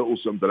least a little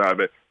something out of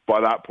it? By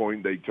that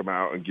point, they'd come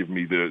out and give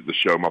me the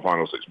show my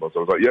final 6 months. I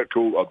was like, yeah,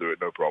 cool, I'll do it,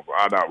 no problem.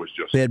 And that was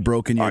just... They had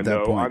broken you at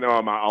that point. I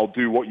know, I'll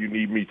do what you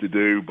need me to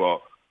do,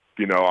 but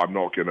I'm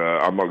not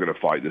gonna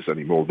fight this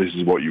anymore. This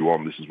is what you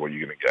want. This is what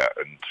you're gonna get.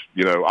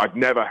 And I've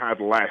never had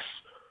less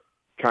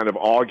kind of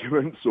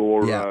arguments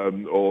or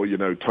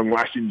tongue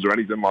lashings or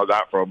anything like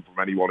that from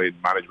anyone in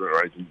management or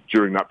anything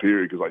during that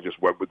period, because I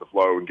just went with the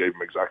flow and gave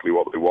them exactly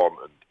what they want.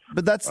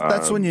 But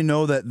that's when you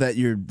know that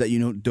you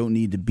don't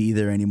need to be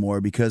there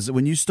anymore, because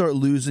when you start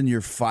losing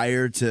your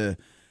fire to.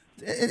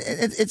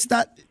 It's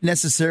not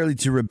necessarily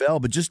to rebel,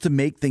 but just to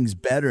make things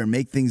better and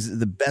make things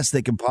the best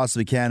they can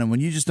possibly can. And when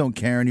you just don't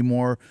care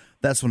anymore,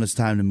 that's when it's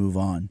time to move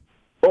on.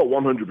 Oh,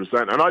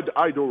 100%. And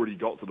I'd already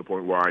got to the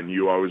point where I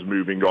knew I was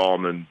moving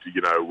on. And,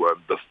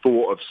 the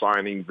thought of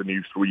signing the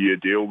new 3-year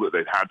deal that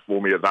they'd had for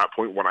me at that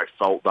point, when I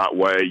felt that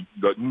way,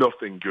 that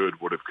nothing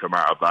good would have come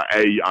out of that.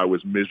 A, I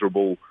was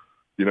miserable,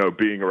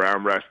 being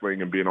around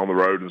wrestling and being on the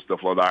road and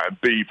stuff like that.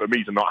 And B, for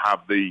me to not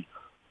have the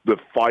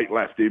fight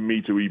left in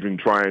me to even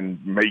try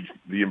and make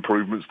the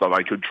improvements that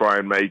I could try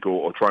and make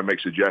or try and make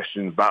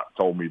suggestions, that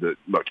told me that,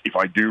 look, if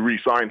I do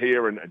re-sign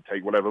here and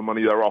take whatever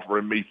money they're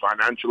offering me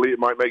financially, it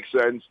might make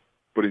sense.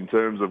 But in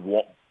terms of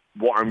what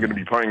I'm going to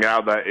be putting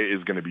out there, it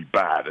is going to be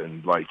bad.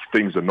 And,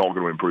 things are not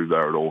going to improve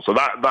there at all. So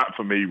that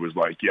for me was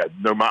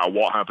no matter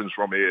what happens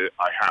from here,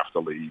 I have to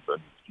leave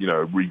and,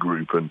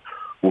 regroup, and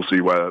we'll see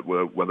where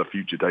the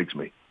future takes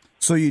me.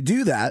 So you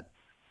do that.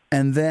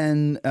 And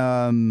then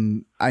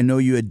I know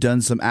you had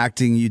done some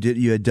acting.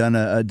 You had done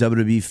a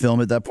WWE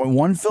film at that point.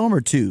 1 film or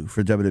 2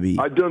 for WWE?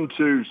 I'd done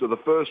 2. So the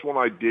first one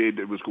I did,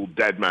 it was called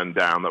Dead Man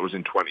Down. That was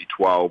in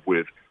 2012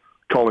 with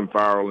Colin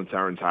Farrell and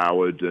Terrence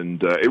Howard.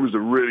 And it was a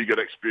really good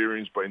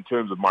experience. But in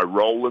terms of my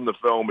role in the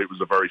film, it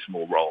was a very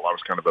small role. I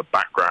was kind of a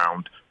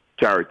background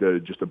character,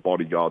 just a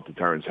bodyguard to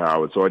Terrence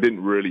Howard. So I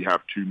didn't really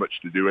have too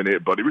much to do in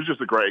it. But it was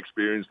just a great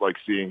experience,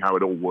 seeing how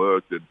it all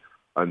worked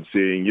and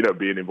seeing,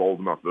 being involved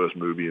in my first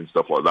movie and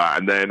stuff like that.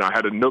 And then I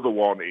had another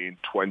one in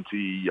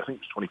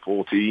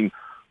 2014.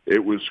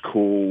 It was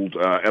called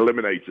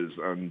Eliminators,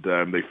 and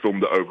they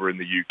filmed it over in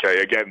the UK.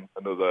 Again,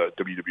 another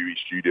WWE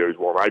Studios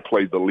one. I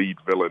played the lead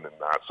villain in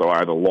that, so I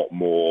had a lot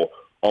more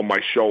on my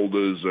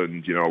shoulders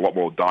and, a lot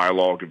more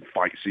dialogue and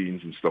fight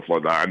scenes and stuff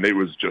like that. And it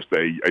was just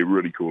a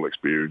really cool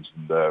experience.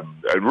 And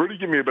it really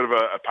gave me a bit of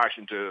a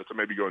passion to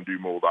maybe go and do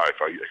more of that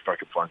if I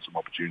could find some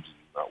opportunities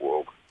in that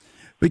world.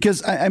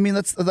 Because, I mean,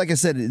 that's like I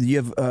said, you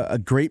have a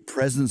great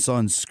presence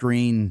on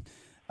screen.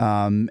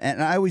 And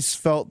I always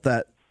felt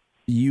that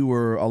you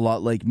were a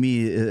lot like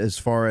me as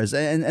far as,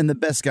 and the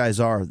best guys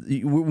are.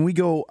 When we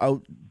go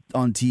out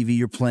on TV,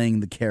 you're playing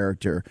the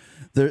character.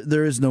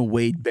 There is no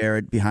Wade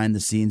Barrett behind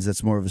the scenes.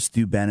 That's more of a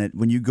Stu Bennett.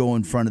 When you go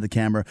in front of the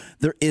camera,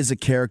 there is a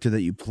character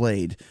that you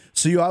played.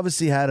 So you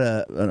obviously had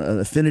an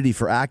affinity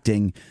for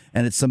acting,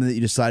 and it's something that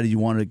you decided you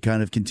wanted to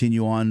kind of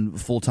continue on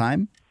full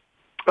time?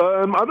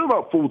 I don't know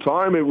about full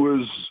time. It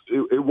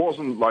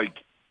wasn't like,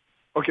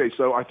 okay,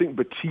 so I think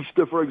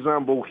Batista, for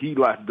example, he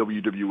left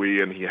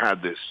WWE and he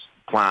had this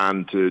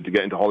plan to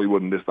get into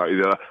Hollywood and this, that,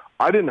 and the other.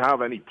 I didn't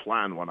have any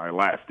plan when I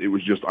left. It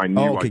was just I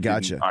knew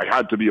I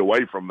had to be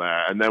away from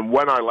there. And then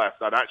when I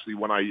left,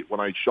 when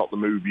I shot the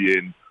movie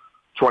in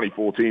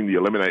 2014, the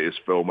Eliminators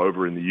film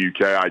over in the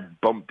UK, I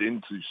bumped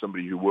into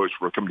somebody who works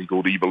for a company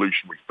called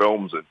Evolutionary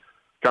Films, and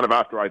kind of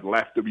after I'd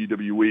left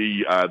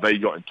WWE, they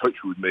got in touch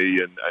with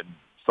me and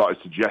started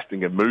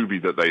suggesting a movie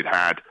that they'd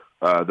had,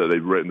 that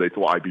they'd written. They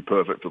thought I'd be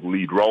perfect for the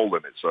lead role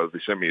in it. So they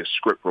sent me a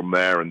script from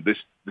there, and this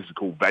is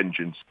called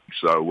Vengeance.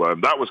 So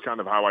that was kind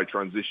of how I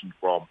transitioned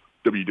from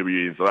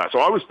WWE into that. So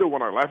I was still,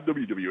 when I left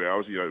WWE, I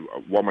was,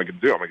 what am I going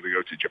to do? Am I going to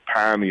go to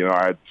Japan?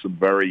 I had some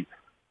very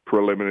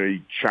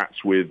preliminary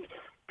chats with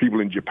people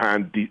in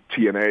Japan.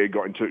 TNA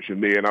got in touch with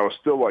me, and I was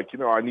still like,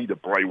 I need a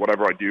break.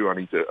 Whatever I do, I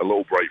need a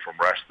little break from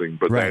wrestling.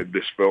 But then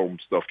this film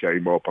stuff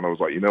came up, and I was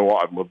like, you know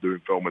what? I've loved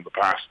doing film in the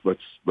past.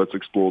 Let's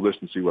explore this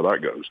and see where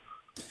that goes.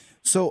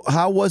 So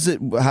how was it?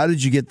 How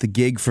did you get the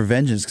gig for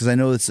Vengeance? Because I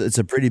know it's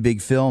a pretty big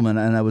film, and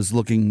I was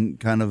looking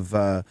kind of,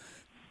 I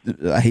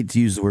hate to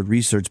use the word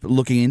research, but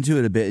looking into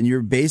it a bit, and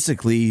you're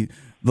basically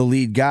the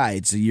lead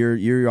guy. So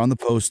you're on the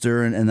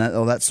poster and that,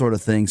 all that sort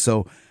of thing.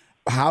 So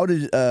how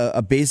did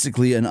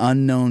basically an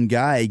unknown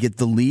guy get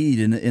the lead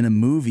in a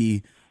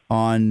movie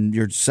on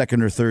your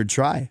second or third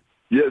try?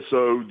 Yeah,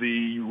 so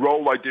the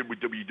role I did with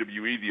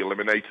WWE, the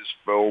Eliminators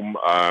film,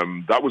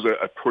 that was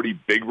a pretty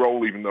big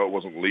role, even though it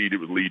wasn't lead, it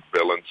was lead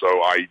villain. So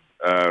I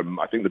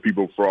think the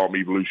people from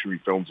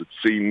Evolutionary Films had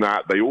seen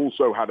that. They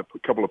also had a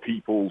couple of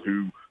people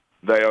who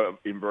they are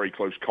in very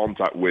close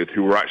contact with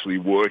who were actually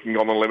working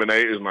on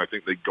Eliminators, and I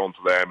think they'd gone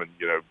to them and,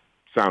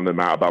 sound them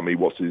out about me.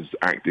 What's his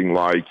acting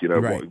like?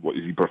 Right. What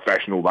is he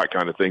professional? That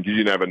kind of thing, because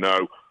you never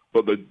know.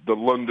 But the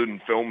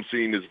London film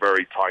scene is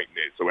very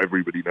tight-knit, so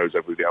everybody knows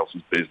everybody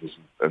else's business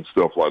and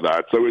stuff like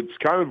that. So it's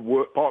kind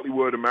of partly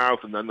word of mouth,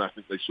 and then I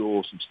think they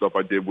saw some stuff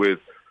I did with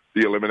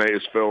the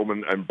Eliminators film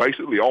and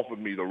basically offered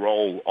me the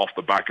role off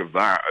the back of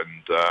that.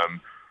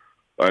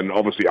 And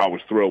obviously I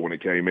was thrilled when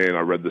it came in.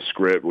 I read the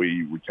script.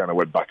 We kind of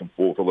went back and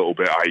forth a little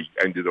bit. I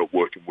ended up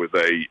working with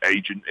a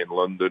agent in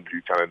London who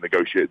kind of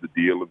negotiated the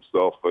deal and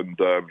stuff. And,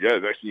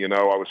 next thing you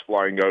know, I was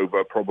flying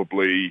over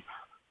probably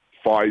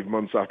 5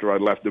 months after I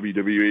left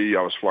WWE,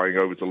 I was flying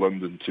over to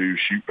London to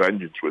shoot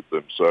Vengeance with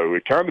them. So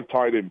it kind of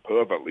tied in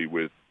perfectly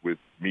with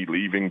me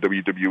leaving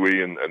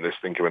WWE and this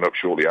thing coming up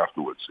shortly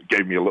afterwards. It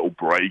gave me a little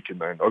break,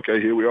 and then,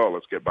 okay, here we are.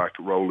 Let's get back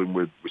to rolling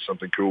with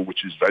something cool,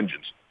 which is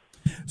Vengeance.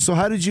 So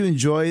how did you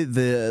enjoy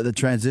the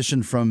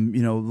transition from,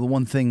 the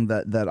one thing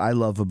that I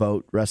love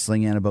about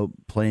wrestling and about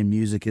playing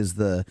music is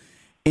the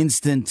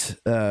instant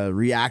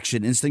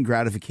reaction, instant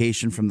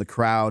gratification from the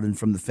crowd and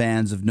from the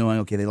fans of knowing,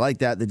 okay, they like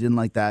that, they didn't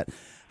like that.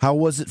 How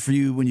was it for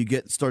you when you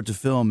start to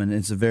film and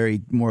it's a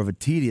very more of a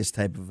tedious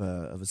type of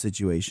a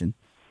situation?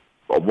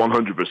 Well,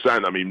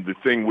 100%. I mean, the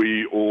thing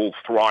we all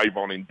thrive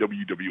on in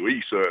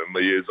WWE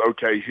certainly is,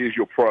 okay, here's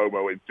your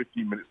promo. In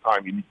 15 minutes'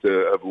 time, you need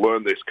to have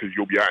learned this because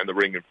you'll be out in the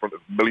ring in front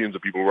of millions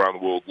of people around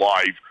the world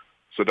live,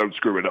 so don't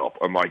screw it up.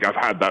 And, I've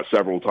had that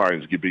several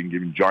times, being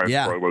given giant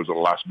promos at the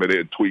last minute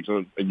and tweets,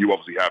 and you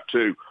obviously have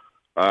too.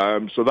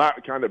 So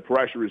that kind of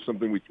pressure is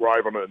something we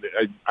thrive on. And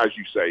as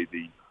you say,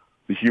 the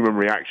human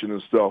reaction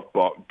and stuff,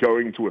 but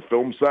going to a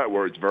film set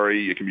where it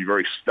can be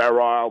very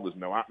sterile, there's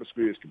no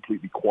atmosphere, it's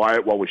completely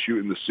quiet while we're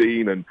shooting the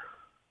scene, and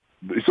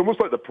it's almost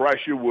like the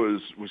pressure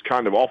was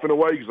kind of off in a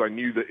way, because I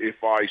knew that if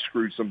I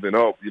screwed something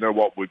up, you know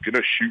what, we're going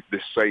to shoot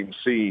this same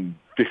scene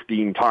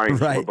 15 times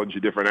from a bunch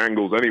of different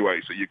angles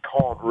anyway, so you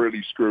can't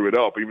really screw it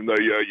up, even though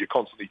you're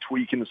constantly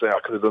tweaking and say,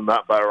 I could have done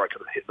that better, I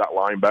could have hit that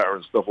line better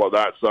and stuff like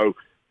that. So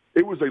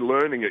it was a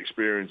learning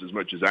experience as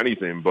much as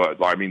anything, but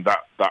I mean,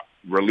 that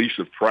release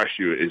of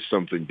pressure is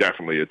something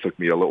definitely it took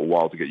me a little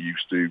while to get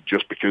used to,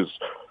 just because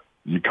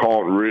you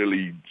can't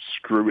really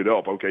screw it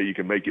up. Okay, you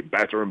can make it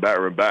better and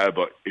better and better,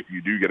 but if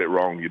you do get it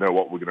wrong, you know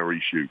what, we're going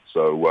to reshoot.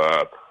 So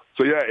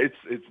yeah,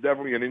 it's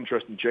definitely an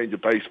interesting change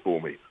of pace for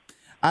me.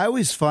 I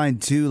always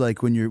find too,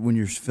 like when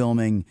you're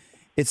filming,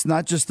 it's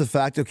not just the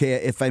fact, okay,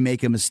 if I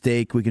make a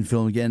mistake, we can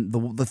film again.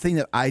 The thing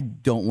that I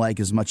don't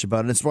like as much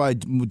about it, that's why I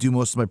do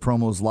most of my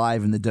promos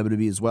live in the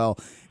WWE as well,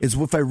 is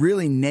if I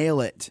really nail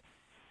it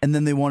and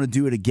then they want to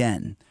do it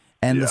again.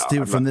 And let's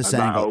do it from this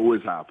angle. That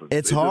always happens.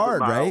 It's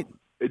hard, right?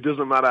 It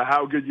doesn't matter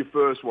how good your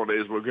first one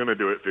is, we're going to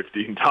do it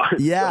 15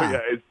 times. Yeah.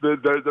 So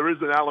there is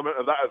an element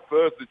of that. At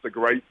first, it's a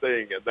great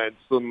thing, and then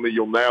suddenly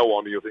you'll nail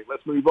one and you'll think,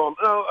 let's move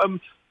on.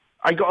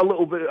 I got a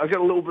little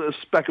bit of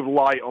speck of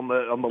light on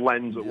the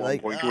lens at one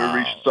point. Can we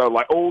reach? So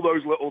all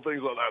those little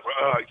things like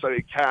that. So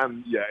it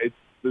can,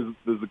 there's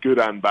a good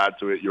and bad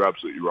to it. You're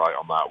absolutely right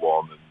on that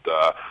one.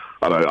 And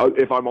I don't know,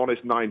 if I'm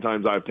honest, 9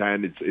 times out of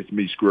 10, it's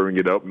me screwing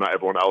it up, not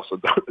everyone else. So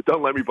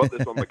don't let me put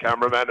this on the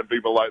cameraman and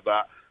people like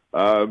that.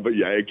 But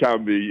yeah, it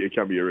can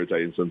be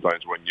irritating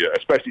sometimes when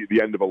especially at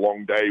the end of a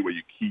long day where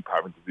you keep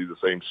having to do the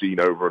same scene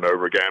over and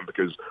over again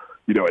because,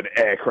 an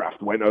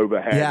aircraft went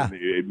overhead and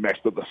it messed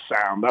up the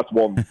sound. That's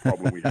one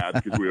problem we had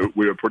because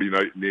we were pretty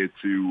near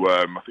to,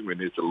 I think we're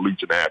near to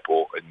Luton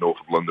Airport in north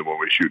of London when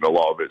we were shooting a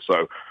lot of it.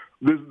 So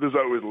there's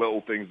always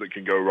little things that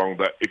can go wrong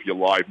that if you're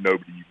live,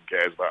 nobody even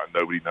cares about and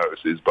nobody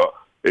notices. But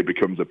it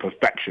becomes a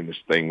perfectionist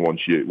thing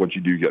once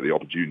you do get the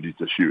opportunity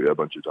to shoot it a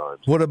bunch of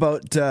times. What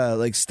about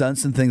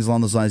stunts and things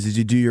along those lines? Did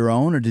you do your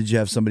own, or did you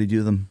have somebody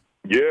do them?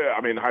 Yeah,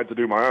 I mean, I had to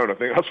do my own. I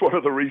think that's one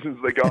of the reasons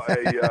they got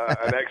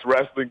an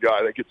ex-wrestling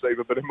guy that could save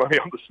a bit of money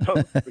on the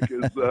stunts.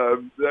 Because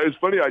it's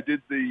funny, I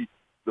did the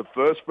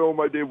first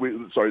film I did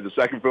the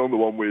second film, the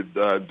one with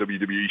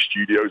WWE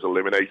Studios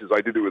Eliminators.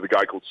 I did it with a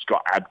guy called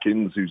Scott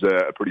Adkins, who's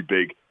a pretty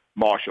big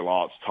martial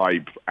arts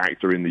type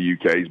actor in the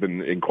UK. He's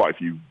been in quite a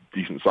few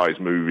decent-sized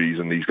movies,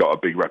 and he's got a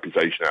big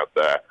reputation out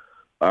there.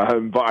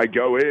 But I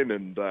go in,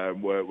 and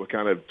we're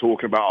kind of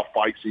talking about our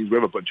fight scenes. We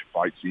have a bunch of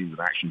fight scenes and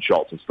action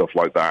shots and stuff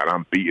like that, and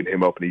I'm beating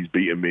him up, and he's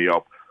beating me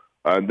up.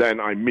 And then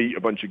I meet a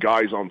bunch of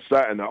guys on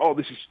set, and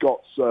this is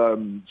Scott's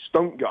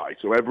stunt guy.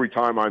 So every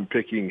time I'm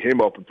picking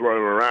him up and throwing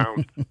him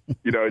around,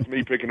 it's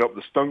me picking up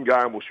the stunt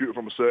guy, and we'll shoot it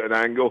from a certain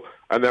angle.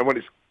 And then when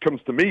it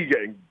comes to me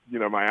getting,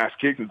 my ass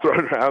kicked and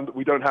thrown around,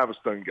 we don't have a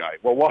stunt guy.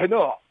 Well, why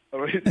not? I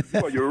mean,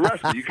 you're a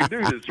wrestler. You can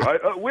do this, right?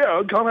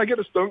 Can't I get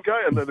a stunt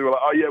guy? And then they were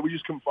like, we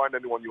just couldn't find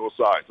anyone your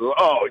size. So,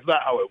 is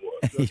that how it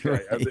works? That's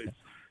right. And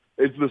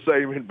it's the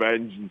same in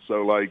Vengeance.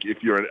 So,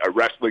 if you're a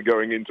wrestler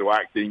going into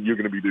acting, you're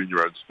going to be doing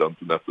your own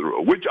stunts, and that's the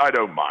rule, which I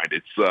don't mind.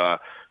 It's,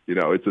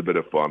 it's a bit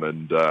of fun,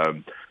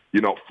 and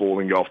you're not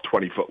falling off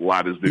 20-foot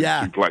ladders doing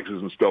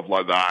suplexes and stuff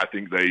like that. I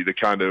think they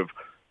kind of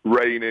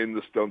rein in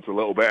the stunts a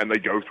little bit, and they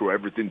go through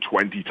everything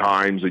 20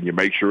 times, and you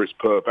make sure it's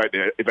perfect.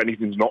 If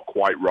anything's not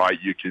quite right,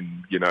 you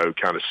can,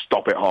 kind of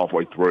stop it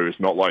halfway through. It's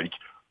not like,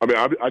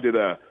 I did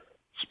a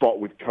spot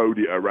with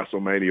Cody at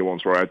WrestleMania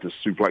once where I had to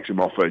suplex him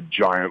off a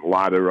giant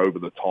ladder over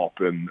the top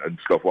and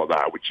stuff like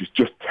that, which is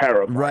just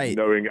terrifying,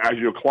 knowing as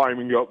you're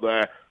climbing up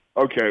there,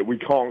 okay, we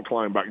can't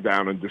climb back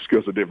down and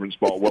discuss a different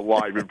spot. We're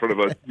live in front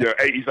of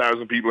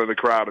 80,000 people in the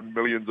crowd and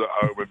millions at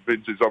home, and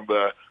Vince is on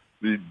the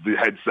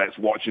headsets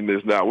watching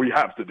this now. We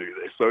have to do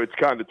this. So it's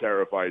kind of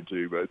terrifying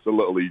too, but it's a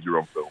little easier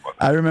on film.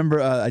 I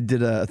remember I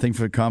did a thing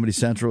for Comedy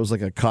Central. It was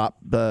like a cop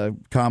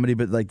comedy,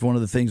 but one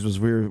of the things was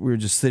we were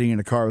just sitting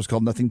in a car. It was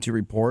called Nothing to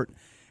Report.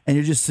 And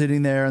you're just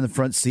sitting there in the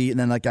front seat, and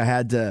then I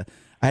had to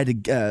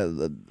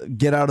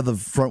get out of the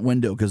front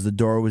window because the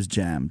door was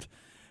jammed.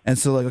 And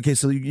so like, okay,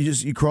 so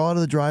you crawl out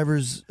of the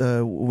driver's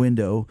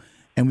window,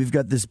 and we've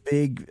got this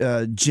big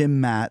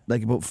gym mat,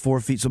 like about 4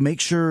 feet. So make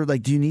sure,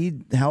 like, do you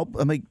need help?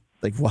 I'm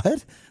like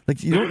what?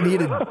 Like, you don't need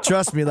to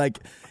trust me. Like,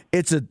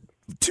 it's a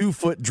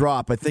 2-foot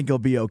drop. I think I'll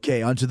be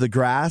okay onto the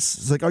grass.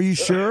 It's like, are you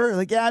sure?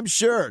 Like, yeah, I'm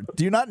sure.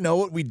 Do you not know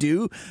what we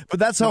do? But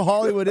that's how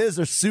Hollywood is.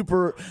 They're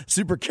super,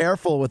 super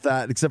careful with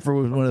that, except for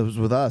when it was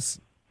with us.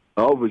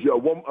 Oh, but yeah,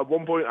 at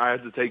one point I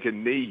had to take a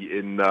knee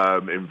in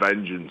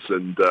Vengeance,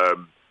 and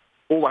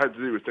all I had to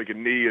do was take a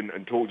knee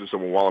and talk to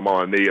someone while I'm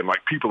on a knee, and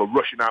like people are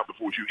rushing out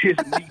before you. Here's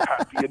a knee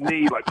pad for your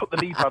knee. Like, put the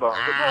knee pad on.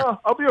 I'm like,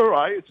 I'll be all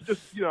right. It's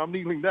just, I'm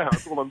kneeling down.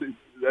 That's all I'm doing.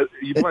 Are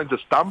you planning to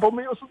stamp on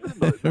me or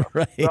something? No,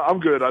 right. No, I'm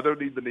good. I don't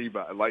need the knee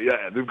pad. Like,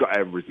 yeah, they've got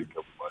everything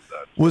covered like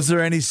that. Was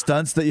there any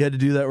stunts that you had to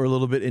do that were a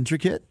little bit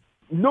intricate?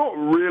 Not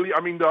really. I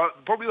mean,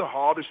 probably the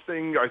hardest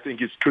thing I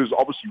think is because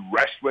obviously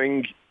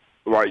wrestling.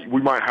 Like,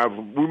 we might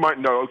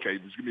know, okay,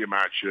 there's going to be a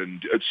match,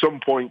 and at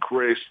some point,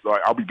 Chris, like,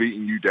 I'll be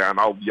beating you down,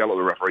 I'll yell at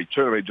the referee,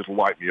 turn around, just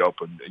light me up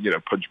and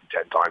punch me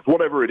 10 times,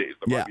 whatever it is.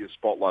 There might be a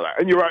spot like that.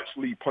 And you're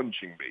actually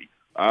punching me,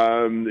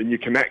 and you're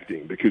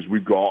connecting, because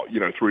we've got,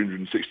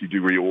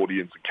 360-degree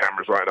audience and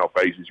cameras right in our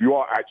faces.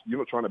 You're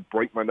not trying to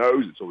break my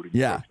nose, it's already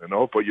broken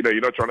enough, but, you're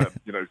not trying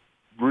to,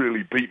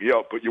 really beat me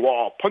up, but you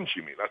are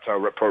punching me. That's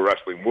how pro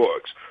wrestling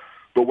works.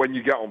 But when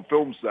you get on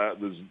film set,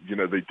 there's,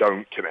 they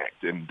don't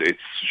connect, and it's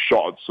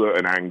shot at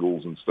certain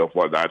angles and stuff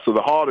like that. So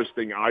the hardest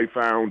thing I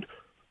found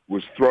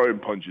was throwing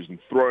punches and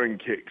throwing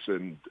kicks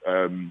and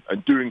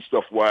doing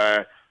stuff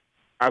where,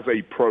 as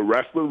a pro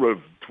wrestler of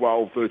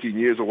 12, 13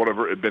 years or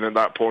whatever it had been at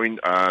that point,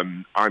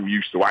 I'm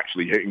used to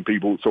actually hitting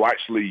people. So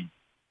actually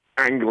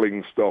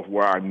angling stuff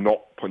where I'm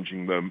not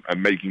punching them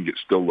and making it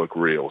still look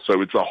real.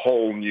 So it's a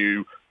whole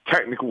new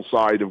technical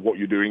side of what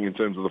you're doing in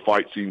terms of the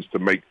fight scenes to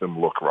make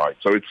them look right.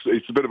 So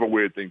it's a bit of a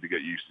weird thing to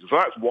get used to. So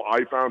that's what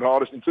I found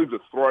hardest in terms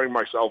of throwing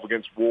myself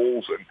against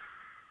walls and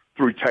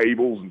through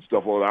tables and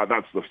stuff like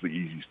that. That's the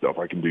easy stuff.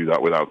 I can do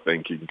that without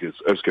thinking, because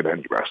as can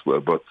any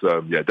wrestler. But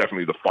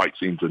definitely the fight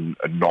scenes and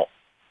not,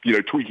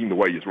 tweaking the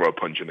way you throw a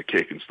punch and a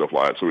kick and stuff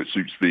like that, so it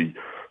suits the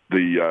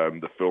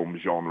film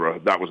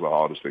genre. That was the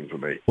hardest thing for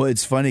me. Well,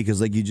 it's funny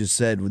because, like you just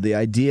said, the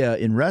idea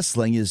in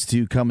wrestling is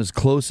to come as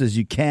close as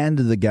you can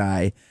to the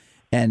guy.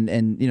 And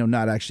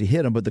not actually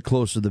hit him, but the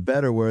closer the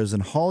better. Whereas in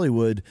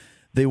Hollywood,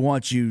 they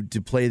want you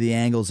to play the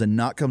angles and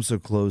not come so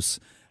close.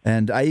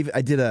 And I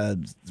did a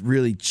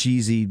really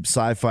cheesy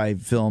sci-fi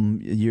film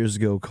years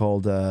ago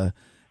called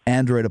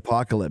Android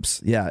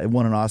Apocalypse. Yeah, it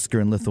won an Oscar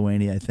in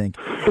Lithuania, I think.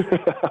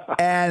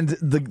 And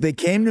they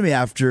came to me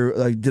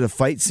after I did a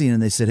fight scene,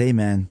 and they said, "Hey,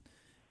 man,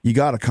 you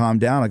got to calm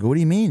down." I go, "What do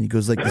you mean?" He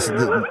goes, "Like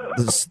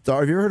the star.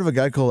 Have you ever heard of a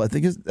guy called I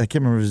can't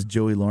remember if it was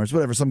Joey Lawrence,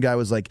 whatever. Some guy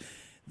was like,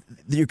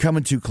 you're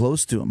coming too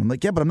close to him." I'm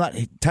like, yeah, but I'm not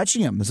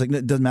touching him. It's like,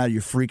 it doesn't matter.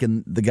 You're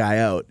freaking the guy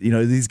out.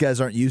 These guys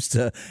aren't used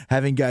to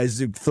having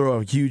guys throw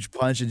a huge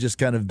punch and just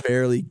kind of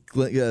barely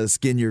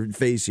skin your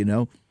face,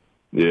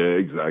 Yeah,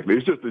 exactly.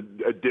 It's just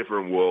a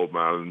different world,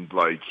 man.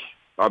 Like,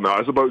 I don't know,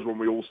 I suppose when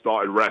we all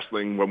started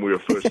wrestling, when we were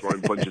first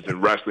throwing punches in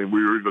wrestling,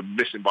 we were either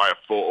missing by a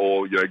foot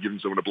or, giving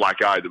someone a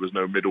black eye. There was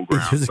no middle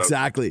ground.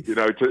 Exactly.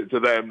 So, to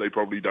them, they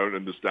probably don't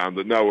understand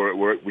that, no,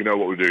 we know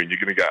what we're doing. You're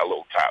going to get a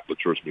little tap, but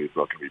trust me, it's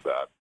not going to be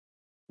bad.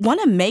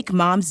 Want to make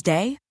Mom's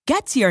Day?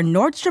 Get to your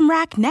Nordstrom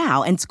Rack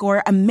now and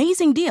score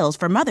amazing deals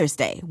for Mother's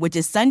Day, which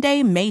is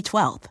Sunday, May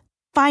 12th.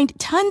 Find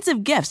tons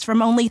of gifts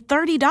from only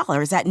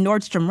 $30 at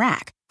Nordstrom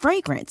Rack.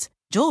 Fragrance,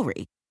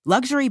 jewelry,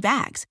 luxury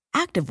bags,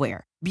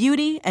 activewear,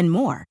 beauty, and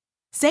more.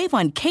 Save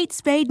on Kate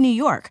Spade New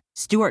York,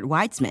 Stuart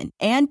Weitzman,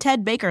 and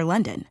Ted Baker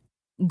London.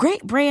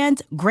 Great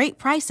brands, great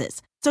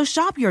prices. So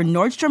shop your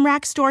Nordstrom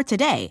Rack store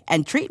today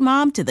and treat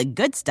Mom to the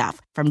good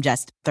stuff from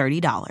just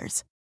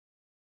 $30.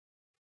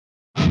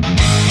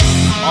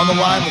 On the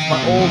line with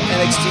my old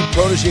NXT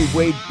protege,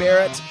 Wade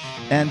Barrett.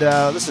 And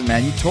listen,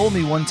 man, you told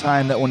me one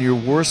time that one of your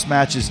worst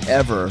matches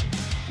ever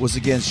was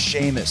against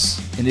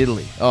Sheamus in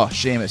Italy. Oh,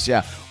 Sheamus,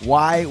 yeah.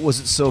 Why was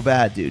it so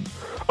bad, dude?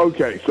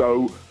 Okay,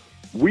 so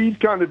we've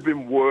kind of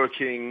been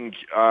working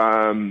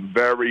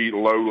very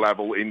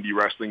low-level indie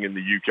wrestling in the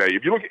UK.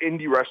 If you look at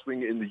indie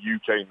wrestling in the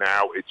UK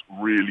now, it's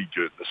really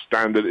good. The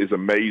standard is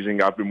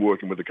amazing. I've been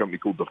working with a company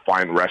called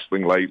Defiant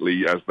Wrestling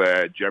lately as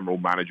their general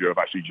manager. I've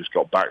actually just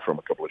got back from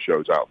a couple of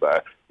shows out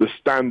there. The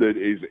standard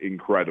is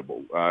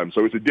incredible.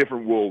 So it's a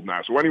different world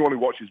now. So anyone who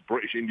watches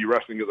British indie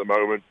wrestling at the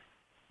moment,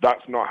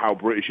 that's not how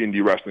British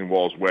indie wrestling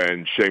was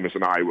when Sheamus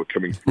and I were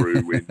coming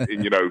through in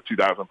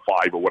 2005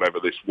 or whatever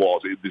this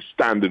was. The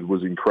standard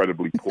was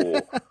incredibly poor.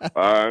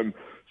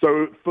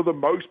 So for the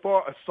most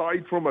part,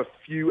 aside from a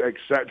few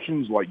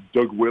exceptions like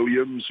Doug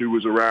Williams, who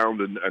was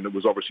around and it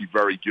was obviously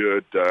very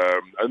good,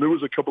 and there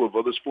was a couple of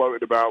others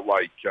floated about,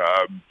 like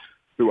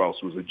who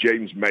else was it?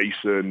 James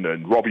Mason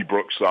and Robbie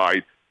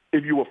Brookside.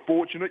 If you were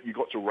fortunate, you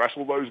got to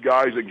wrestle those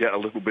guys and get a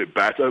little bit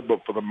better.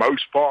 But for the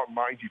most part,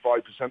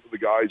 95% of the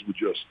guys were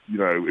just,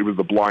 it was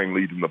the blind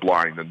leading the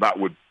blind. And that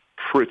would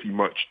pretty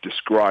much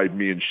describe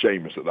me and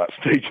Sheamus at that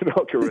stage in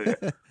our career.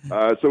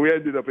 So we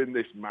ended up in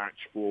this match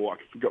for, I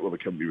forgot what the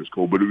company was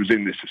called, but it was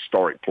in this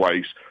historic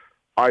place.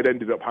 I'd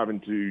ended up having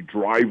to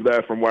drive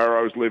there from where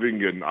I was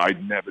living, and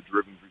I'd never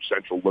driven through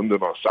central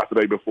London on a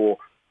Saturday before.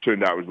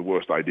 Turned out it was the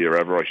worst idea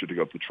ever. I should have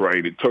got the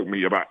train. It took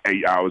me about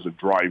 8 hours of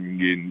driving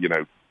in,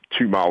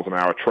 2 miles an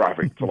hour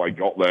traffic till I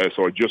got there.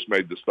 So I just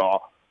made the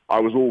start. I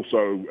was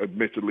also,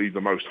 admittedly,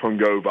 the most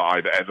hungover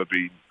I've ever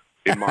been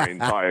in my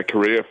entire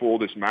career for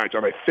this match.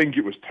 And I think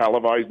it was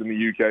televised in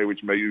the UK,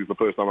 which maybe was the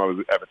first time I was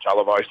ever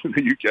televised in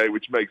the UK,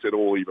 which makes it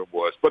all even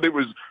worse. But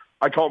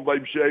I can't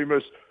blame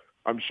Sheamus.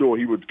 I'm sure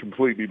he would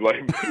completely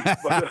blame me.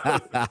 But,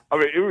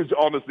 it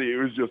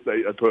was just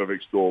a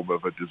perfect storm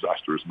of a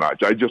disastrous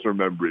match. I just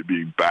remember it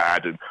being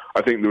bad, and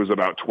I think there was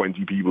about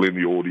 20 people in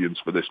the audience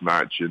for this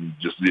match and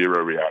just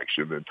zero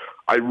reaction. And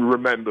I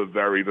remember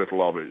very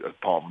little of it,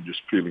 apart from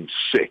just feeling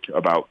sick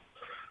about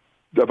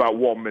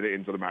 1 minute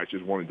into the match,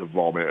 just wanting to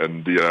vomit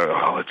and,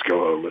 let's go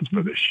home, let's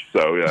finish.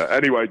 So,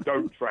 anyway,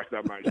 don't track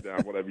that match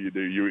down, whatever you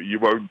do.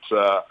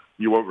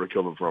 You won't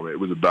recover from it. It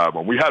was a bad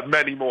one. We had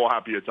many more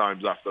happier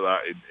times after that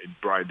in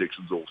Brian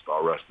Dixon's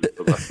All-Star Wrestling,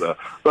 but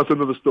that's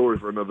another story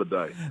for another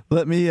day.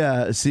 Let me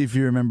see if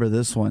you remember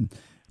this one.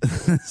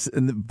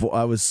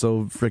 I was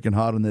so freaking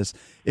hot on this.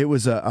 It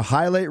was a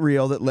highlight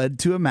reel that led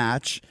to a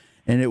match,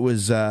 and it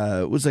was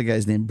what's that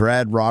guy's name?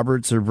 Brad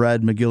Roberts or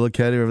Brad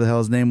McGillicuddy, whatever the hell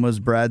his name was.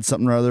 Brad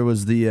something or other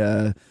was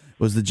the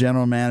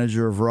general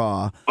manager of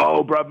Raw.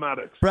 Oh, Brad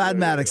Maddox. Brad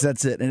Maddox,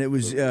 that's it. And it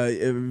was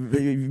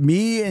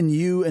me and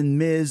you and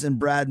Miz and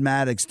Brad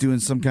Maddox doing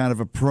some kind of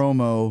a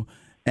promo,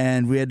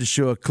 and we had to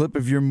show a clip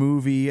of your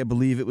movie. I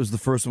believe it was the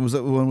first one. Was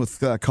that the one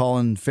with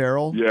Colin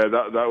Farrell? Yeah,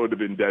 that would have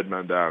been Dead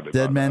Man Down.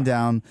 Dead Man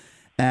Down.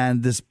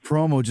 And this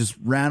promo just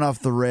ran off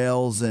the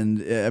rails,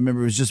 and I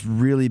remember it was just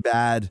really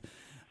bad.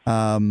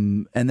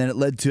 And then it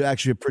led to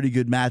actually a pretty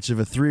good match of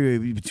a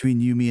three-way between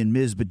you, me, and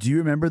Miz. But do you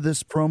remember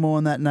this promo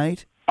on that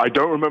night? I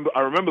don't remember.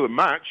 I remember the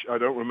match. I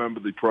don't remember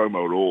the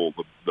promo at all.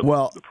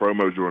 The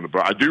promos were on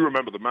the. I do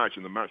remember the match,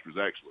 and the match was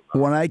excellent.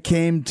 When I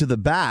came to the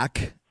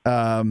back,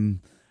 I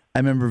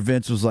remember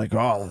Vince was like,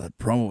 "Oh, that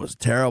promo was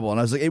terrible," and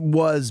I was like, "It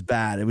was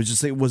bad. It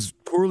was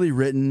poorly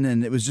written,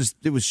 and it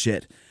was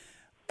shit."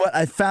 But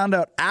I found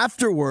out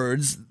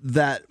afterwards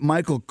that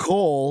Michael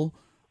Cole,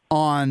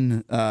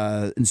 on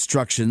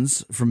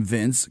instructions from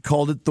Vince,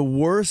 called it the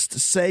worst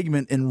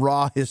segment in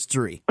Raw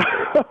history.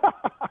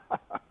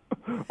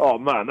 Oh,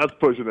 man, that's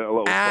pushing it a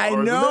little far. I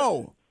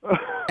know.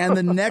 And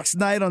the next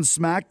night on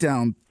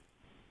SmackDown,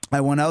 I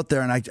went out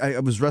there and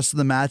I was wrestling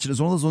the match, and it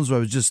was one of those ones where I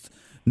was just,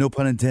 no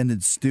pun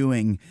intended,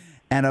 stewing.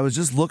 And I was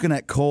just looking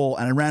at Cole,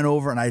 and I ran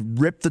over and I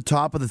ripped the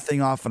top of the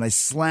thing off and I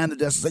slammed the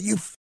desk. I was like, "You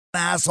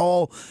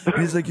asshole!" And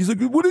he's like,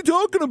 "What are you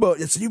talking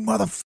about?" I said, "You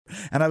motherfucker!"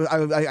 And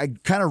I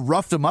kind of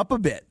roughed him up a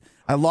bit.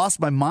 I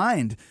lost my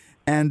mind,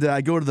 and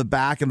I go to the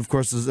back, and of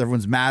course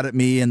everyone's mad at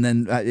me, and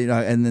then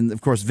and then of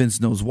course Vince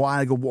knows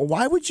why. I go, "Well,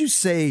 why would you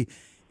say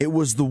it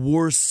was the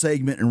worst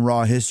segment in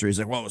Raw history?" He's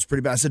like, "Well, it was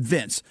pretty bad." I said,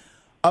 "Vince,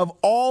 of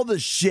all the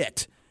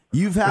shit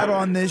you've had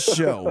on this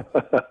show,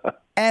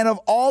 and of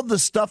all the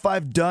stuff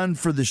I've done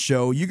for the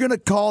show, you're going to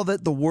call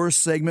that the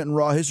worst segment in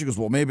Raw history?" He goes,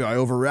 "Well, maybe I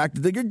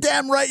overreacted." Like, "You're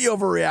damn right you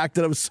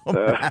overreacted." I was so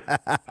mad.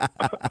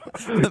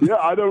 Yeah,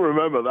 I don't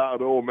remember that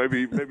at all.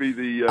 Maybe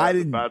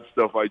the bad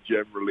stuff I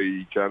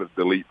generally kind of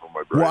delete from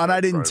my brain. Well, and I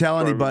didn't tell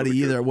anybody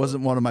either. It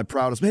wasn't one of my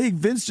proudest. Hey,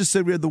 Vince just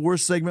said we had the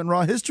worst segment in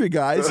Raw history,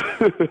 guys.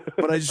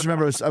 But I just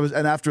remember I was,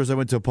 and afterwards I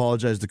went to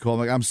apologize to Cole. I'm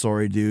like, "I'm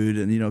sorry, dude,"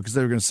 and because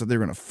they were going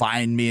to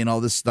find me and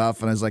all this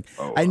stuff, and I was like,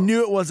 I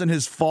knew it wasn't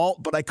his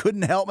fault, but I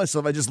couldn't help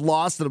myself. I just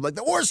lost it. I'm like,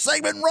 the worst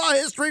segment in Raw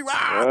history.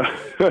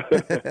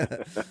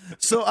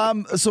 So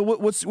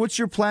what's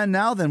your plan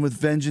now then? With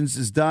Vengeance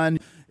is done,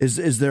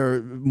 is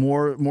there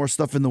more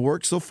stuff in the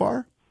works so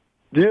far?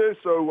 Yeah,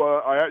 so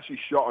I actually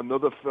shot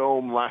another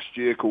film last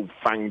year called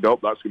Fanged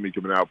Up. That's going to be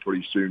coming out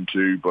pretty soon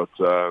too, but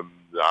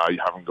I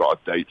haven't got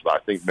a date for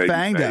that. I think maybe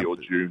May or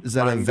June. Is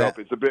that Fanged Up?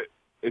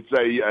 It's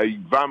a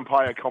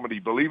vampire comedy.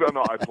 Believe it or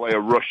not, I play a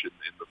Russian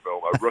in the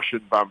film, a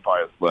Russian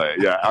vampire slayer.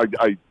 Yeah,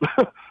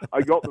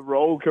 I got the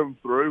role come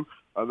through,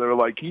 and they were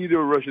like, "Can you do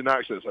a Russian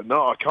accent?" I said,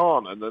 "No, I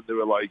can't." And then they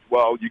were like,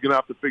 "Well, you're going to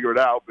have to figure it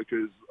out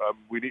because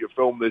we need to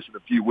film this in a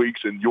few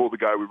weeks, and you're the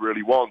guy we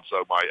really want."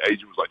 So my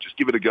agent was like, "Just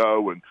give it a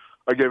go." And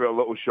I gave it a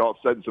little shot,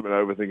 sent something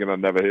over, thinking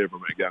I'd never hear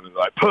from it again. And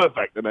they're like,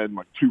 "Perfect." And then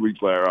 2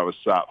 weeks later, I was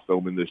sat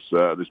filming this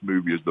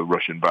movie as the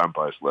Russian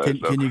vampire slayer.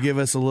 Can you give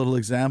us a little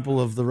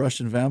example of the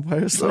Russian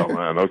vampire slayer? Oh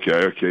man,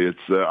 okay. It's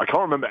I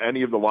can't remember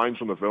any of the lines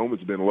from the film.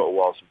 It's been a little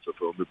while since I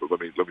filmed it, but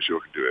let me see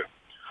what I can do it.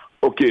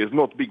 Okay, it's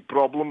not a big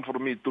problem for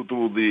me to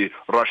do the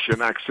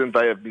Russian accent.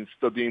 I have been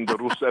studying the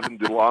Rusev and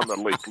the Lana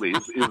lately.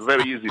 It's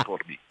very easy for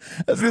me.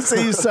 I was going to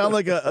say you sound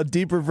like a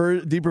deeper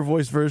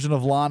voice version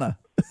of Lana.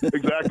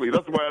 Exactly.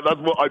 That's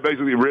what I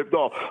basically ripped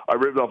off. I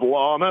ripped off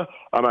Lana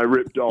and I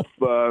ripped off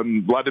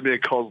Vladimir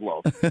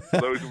Kozlov.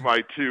 Those are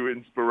my two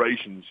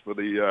inspirations for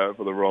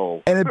the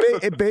role. And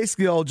it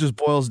basically all just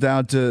boils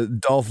down to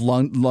Dolph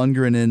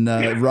Lundgren in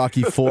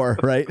Rocky IV,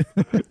 right?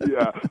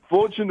 Yeah.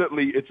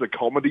 Unfortunately, it's a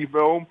comedy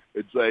film.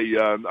 It's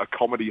a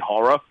comedy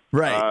horror.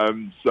 Right.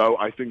 So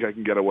I think I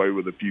can get away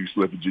with a few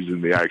slippages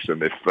in the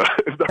accent if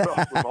there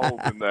are some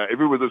holes in there. If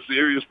it was a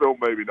serious film,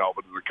 maybe not,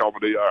 but it's a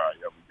comedy, all right,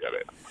 yeah, we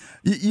get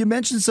it. You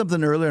mentioned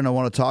something earlier, and I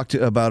want to talk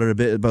about it a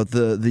bit, about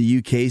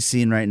the UK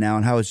scene right now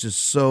and how it's just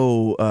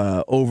so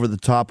over the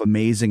top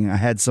amazing. I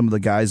had some of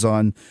the guys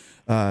on,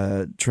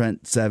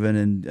 Trent Seven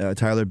and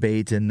Tyler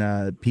Bate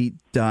and Pete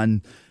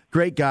Dunne.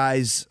 Great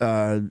guys.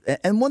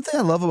 And one thing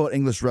I love about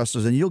English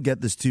wrestlers, and you'll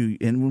get this too,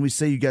 and when we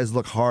say you guys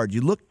look hard,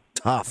 you look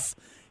tough.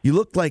 You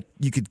look like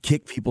you could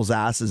kick people's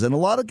asses. And a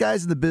lot of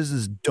guys in the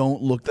business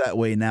don't look that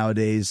way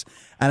nowadays.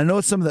 And I know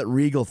it's something that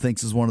Regal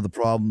thinks is one of the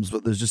problems,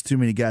 but there's just too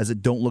many guys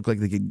that don't look like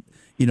they could,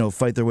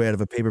 fight their way out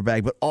of a paper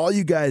bag. But all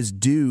you guys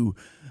do.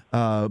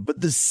 But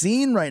the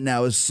scene right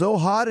now is so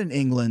hot in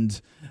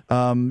England.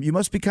 You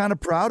must be kind of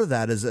proud of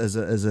that as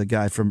a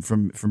guy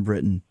from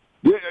Britain.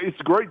 Yeah, it's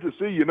great to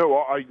see.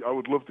 I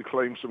would love to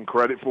claim some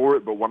credit for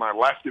it, but when I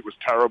left, it was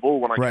terrible.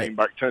 When I came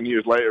back 10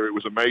 years later, it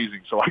was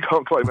amazing. So I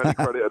can't claim any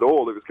credit at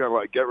all. It was kind of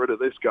like, get rid of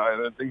this guy,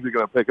 and then things are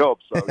going to pick up.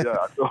 So, yeah,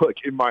 I feel like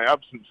in my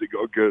absence, it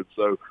got good.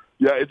 So,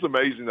 yeah, it's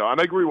amazing, though. And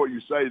I agree with what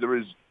you say.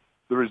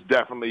 There is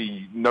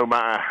definitely, no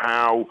matter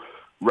how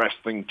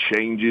wrestling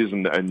changes,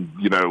 and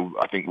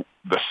I think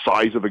the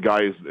size of a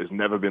guy has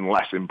never been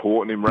less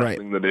important in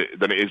wrestling than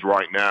it is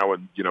right now.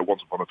 And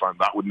once upon a time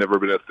that would never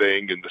have been a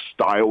thing, and the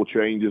style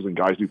changes and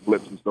guys do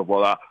flips and stuff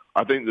like that.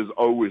 I think there's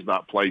always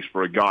that place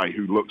for a guy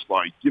who looks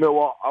like, you know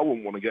what, I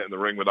wouldn't want to get in the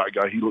ring with that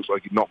guy. He looks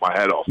like he'd knock my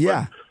head off.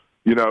 Yeah.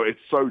 And, it's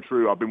so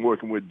true. I've been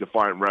working with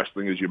Defiant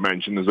Wrestling, as you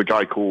mentioned. There's a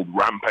guy called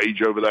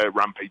Rampage over there,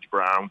 Rampage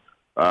Brown.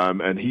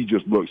 And he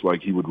just looks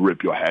like he would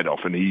rip your head off.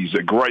 And he's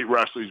a great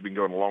wrestler. He's been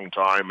going a long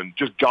time. And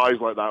just guys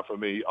like that for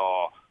me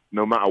are,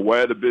 no matter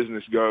where the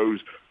business goes,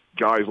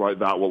 guys like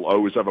that will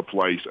always have a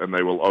place, and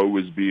they will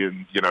always be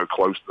in,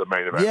 close to the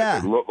main event. Yeah.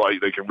 They look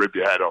like they can rip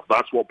your head off.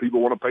 That's what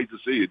people want to pay to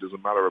see. It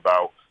doesn't matter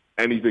about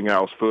anything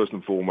else. First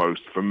and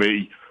foremost, for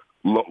me,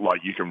 look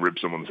like you can rip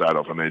someone's head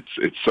off, and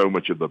it's so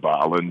much of the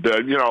battle. And,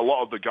 a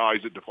lot of the guys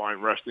at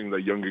Defiant Wrestling, they're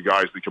younger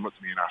guys, they come up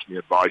to me and ask me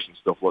advice and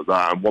stuff like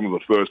that. And one of the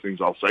first things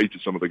I'll say to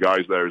some of the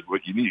guys there is,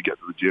 look, you need to get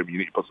to the gym, you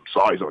need to put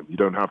some size on. You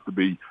don't have to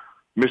be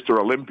Mr.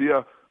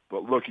 Olympia,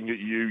 but looking at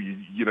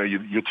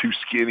you're too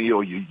skinny,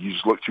 or you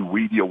just look too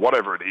weedy, or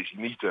whatever it is,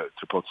 you need to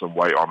put some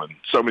weight on. And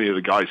so many of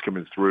the guys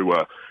coming through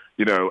are,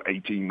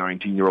 18,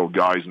 19-year-old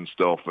guys and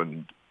stuff,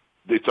 and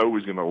it's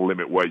always going to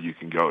limit where you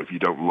can go if you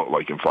don't look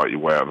like you can fight your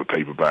way out of a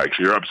paper bag.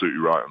 So you're absolutely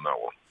right on that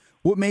one.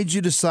 What made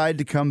you decide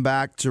to come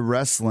back to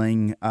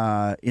wrestling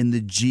in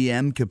the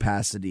GM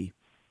capacity?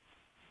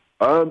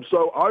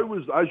 So I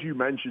was, as you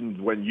mentioned,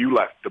 when you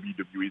left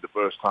WWE the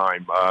first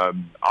time,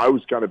 I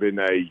was kind of in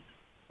a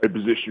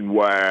position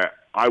where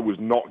I was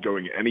not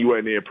going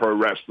anywhere near pro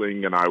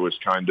wrestling, and I was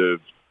kind of,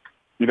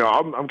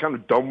 I'm kind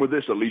of done with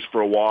this, at least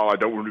for a while. I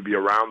don't want to be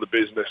around the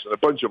business. And a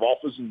bunch of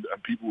offers and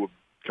people were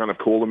kind of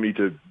calling me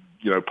to,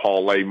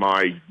 parlay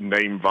my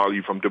name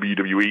value from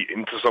WWE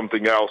into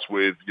something else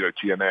with,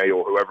 TNA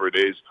or whoever it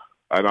is.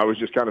 And I was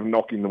just kind of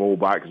knocking them all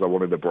back because I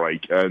wanted a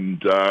break. And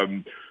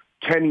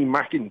Kenny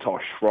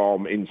McIntosh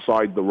from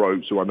Inside the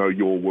Ropes, who I know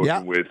you're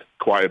working with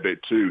quite a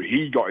bit too,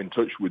 he got in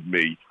touch with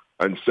me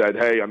and said,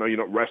 hey, I know you're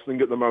not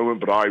wrestling at the moment,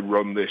 but I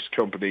run this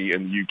company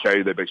in the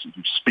UK. They basically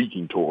do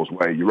speaking tours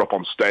where you're up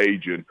on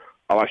stage and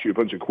I'll ask you a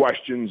bunch of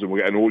questions and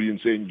we'll get an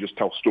audience in, just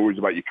tell stories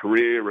about your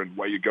career and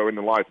where you're going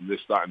in life and this,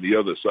 that, and the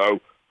other. So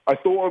I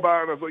thought about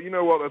it and I thought, you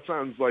know what, that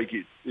sounds like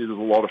it is a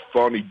lot of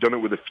fun. He'd done it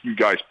with a few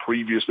guys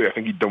previously. I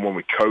think he'd done one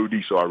with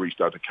Cody, so I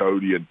reached out to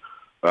Cody, and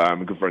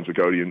I'm good friends with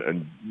Cody,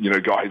 and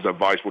got his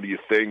advice, what do you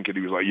think? And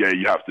he was like, yeah,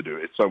 you have to do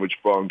it. It's so much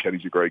fun.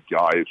 Kenny's a great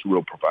guy. It's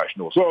real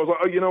professional. So I was like,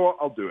 oh, you know what,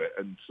 I'll do it.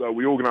 And so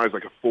we organized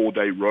like a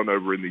 4-day run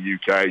over in the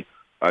UK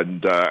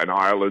and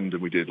Ireland,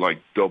 and we did like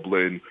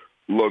Dublin,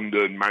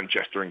 London,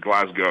 Manchester, and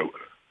Glasgow.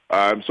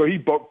 So he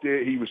booked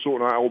it. He was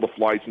sorting out all the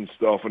flights and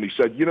stuff, and he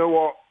said, you know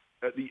what,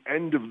 at the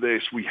end of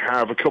this, we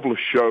have a couple of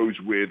shows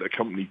with a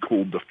company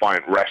called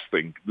Defiant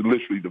Wrestling,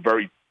 literally the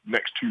very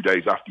next 2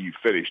 days after you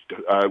finished.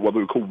 They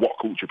were called What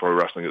Culture Pro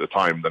Wrestling at the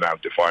time. They're now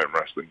Defiant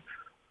Wrestling.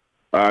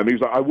 He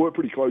was like, I work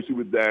pretty closely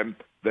with them.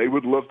 They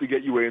would love to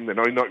get you in. They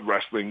know you're not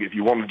wrestling. If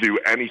you want to do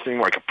anything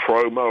like a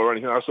promo or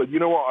anything, I said, you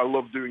know what? I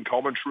love doing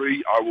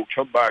commentary. I will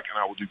come back and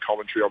I will do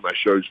commentary on their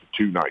shows for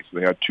 2 nights.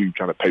 And they had 2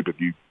 kind of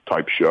pay-per-view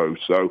type shows.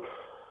 So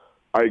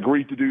I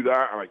agreed to do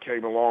that, and I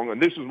came along.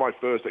 And this was my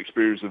first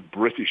experience of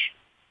British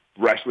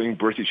wrestling,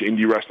 British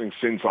indie wrestling,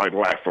 since I'd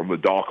left from the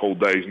dark old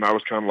days. And I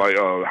was kind of like,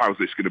 oh, how's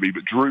this going to be?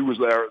 But Drew was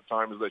there at the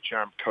time as their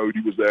champ.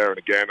 Cody was there. And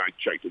again, I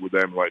checked it with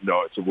them. Like,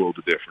 no, it's a world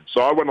of difference.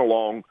 So I went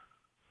along,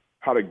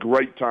 had a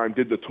great time,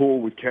 did the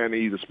tour with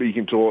Kenny, the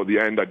speaking tour at the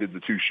end. I did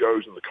the 2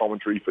 shows and the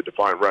commentary for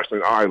Defiant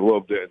Wrestling. I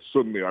loved it. And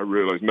suddenly I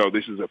realized, no,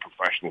 this is a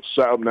professional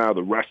setup now.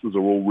 The wrestlers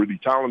are all really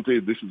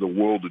talented. This is a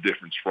world of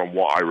difference from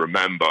what I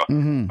remember.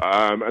 Mm-hmm.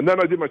 And then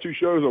I did my 2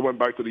 shows. I went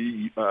back to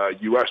the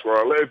U.S. where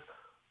I live.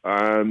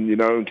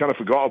 And kind of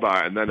forgot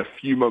about it. And then a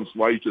few months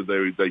later,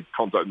 they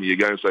contacted me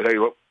again and said, hey,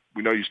 look,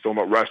 we know you're still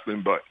not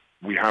wrestling, but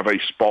we have a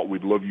spot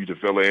we'd love you to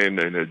fill in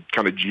a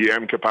kind of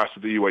GM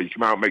capacity where you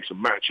come out, make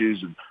some matches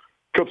and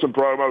cut some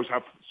promos,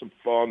 have some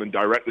fun and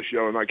direct the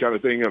show and that kind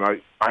of thing. And I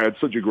had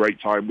such a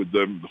great time with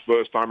them the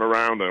first time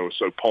around. I was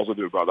so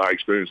positive about that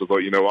experience. I thought,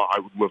 you know what, I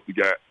would love to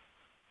get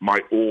my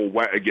all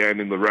wet again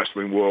in the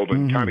wrestling world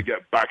and kind of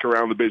get back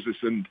around the business.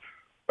 And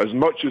as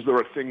much as there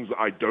are things that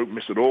I don't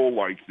miss at all,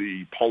 like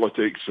the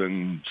politics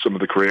and some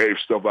of the creative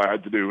stuff I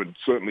had to do and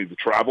certainly the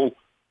travel,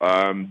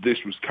 this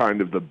was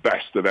kind of the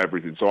best of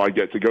everything. So I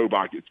get to go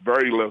back. It's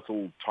very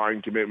little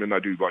time commitment. I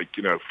do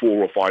 4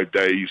 or 5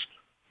 days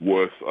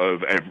worth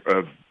of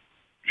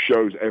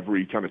shows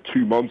every kind of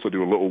 2 months. I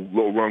do a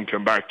little run,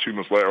 come back 2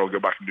 months later, I'll go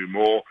back and do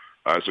more.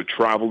 So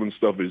travel and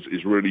stuff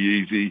is really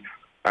easy.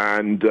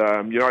 And,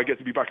 I get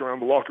to be back around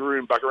the locker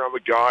room, back around the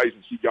guys,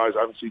 and see guys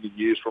I haven't seen in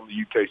years from the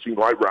UK scene,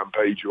 like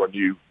Rampage, who I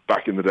knew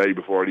back in the day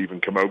before I'd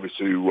even come over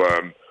to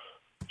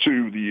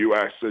the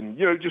US, and,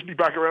 just be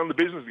back around the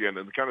business again,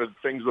 and the kind of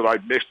things that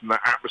I'd missed in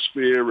that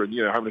atmosphere, and,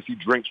 having a few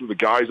drinks with the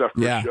guys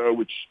after a show,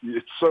 which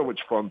it's so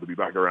much fun to be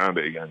back around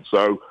it again.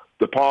 So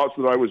the parts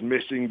that I was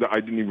missing that I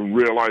didn't even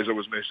realize I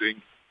was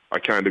missing, I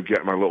kind of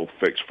get my little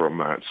fix from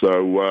that.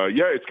 So,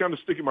 it's kind of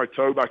sticking my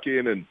toe back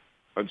in and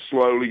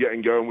slowly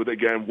getting going with it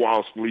again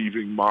whilst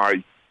leaving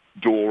my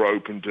door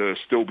open to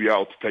still be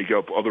able to take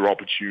up other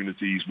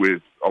opportunities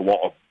with a lot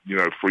of,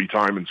 free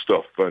time and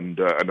stuff and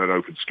an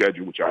open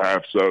schedule, which I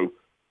have. So,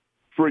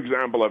 for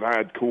example, I've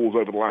had calls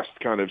over the last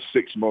kind of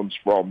 6 months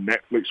from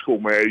Netflix,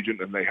 called my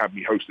agent, and they had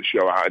me host a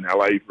show out in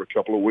LA for a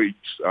couple of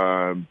weeks.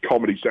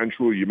 Comedy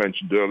Central, you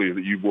mentioned earlier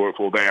that you've worked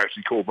for, they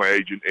actually called my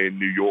agent in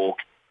New York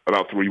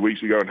about 3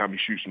 weeks ago and had me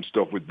shoot some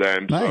stuff with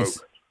them. Nice.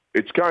 So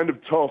it's kind of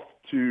tough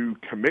to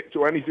commit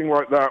to anything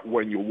like that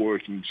when you're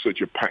working such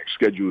a packed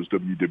schedule as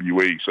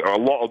WWE. So a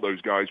lot of those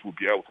guys will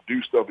be able to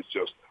do stuff. It's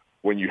just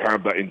when you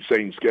have that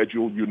insane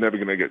schedule, you're never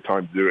going to get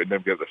time to do it,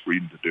 never get the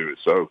freedom to do it.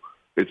 So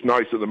it's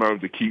nice at the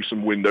moment to keep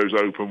some windows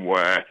open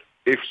where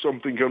if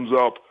something comes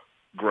up,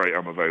 great,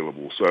 I'm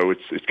available. So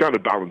it's kind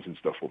of balancing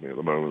stuff for me at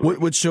the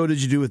moment. What show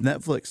did you do with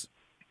Netflix?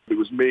 It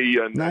was me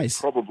and nice.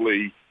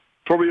 probably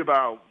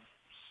about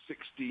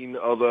 16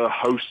 other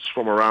hosts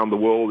from around the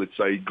world. It's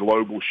a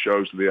global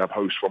show, so they have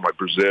hosts from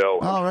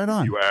Brazil, right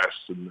on. US,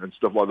 and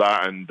stuff like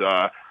that. And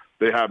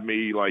they had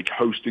me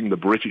hosting the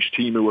British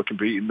team who were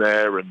competing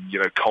there, and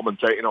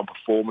commentating on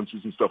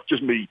performances and stuff.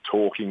 Just me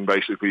talking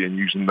basically and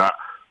using that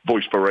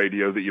voice for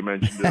radio that you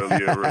mentioned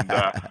earlier. And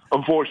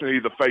unfortunately,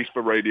 the face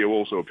for radio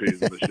also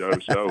appears in the show,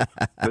 so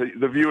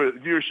the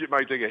viewership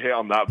might take a hit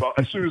on that. But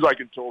as soon as I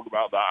can talk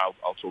about that,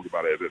 I'll talk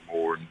about it a bit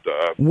more. And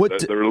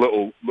they're a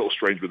little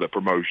strange with their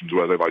promotions,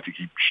 where they like to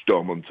keep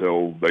stum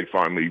until they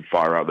finally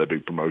fire out their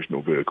big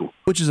promotional vehicle,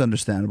 which is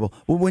understandable.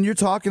 Well, when you're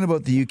talking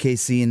about the UK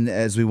scene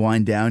as we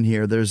wind down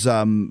here, there's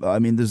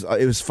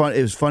it was fun.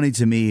 It was funny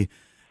to me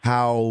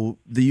how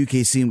the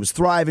UK scene was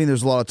thriving.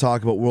 There's a lot of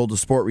talk about World of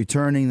Sport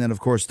returning. Then, of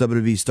course,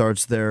 WWE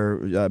starts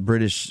their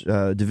British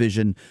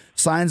division,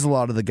 signs a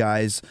lot of the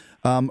guys.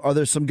 Are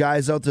there some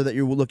guys out there that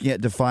you're looking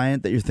at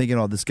Defiant that you're thinking,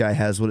 oh, this guy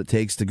has what it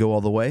takes to go all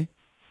the way?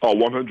 Oh,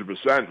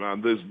 100%,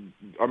 man.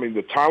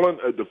 The talent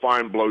at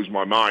Defiant blows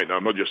my mind.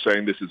 I'm not just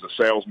saying this as a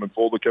salesman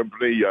for the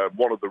company.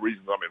 One of the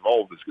reasons I'm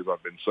involved is because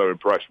I've been so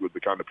impressed with the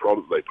kind of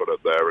product they put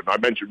up there. And I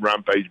mentioned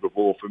Rampage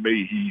before. For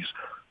me,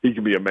 he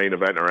can be a main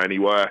eventer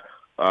anywhere.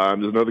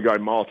 There's another guy,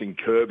 Martin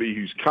Kirby,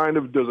 who's kind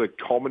of does a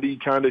comedy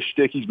kind of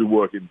shtick. He's been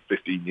working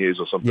 15 years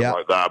or something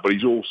like that, but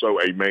he's also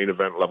a main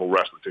event level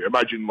wrestler too.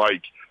 Imagine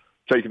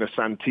taking a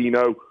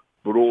Santino,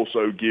 but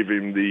also give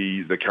him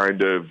the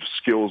kind of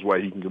skills where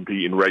he can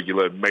compete in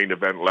regular main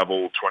event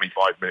level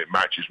 25-minute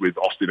matches with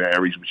Austin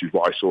Aries, which is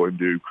what I saw him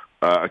do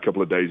a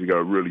couple of days ago,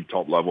 a really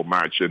top level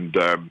match. And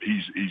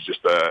he's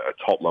just a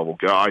top level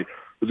guy.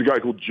 There's a guy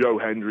called Joe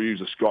Hendry, who's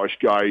a Scottish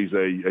guy. He's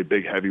a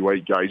big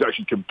heavyweight guy. He's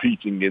actually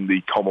competing in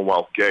the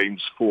Commonwealth Games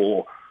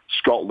for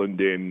Scotland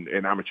in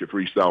amateur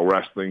freestyle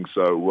wrestling.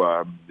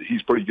 So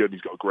he's pretty good.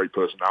 He's got a great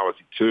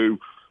personality too.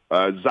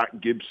 Zach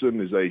Gibson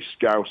is a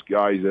Scouse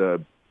guy. He's a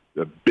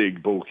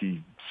big,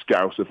 bulky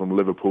Scouser from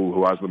Liverpool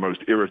who has the most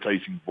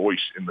irritating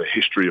voice in the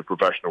history of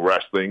professional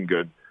wrestling.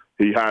 And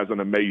he has an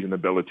amazing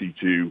ability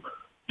to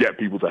get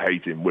people to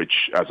hate him,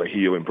 which as a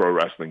heel in pro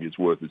wrestling is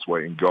worth its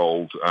weight in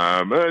gold.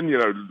 And,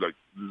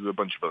 there's a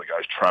bunch of other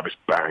guys, Travis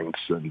Banks.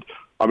 And,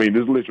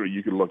 there's literally,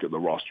 you could look at the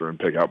roster and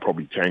pick out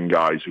probably 10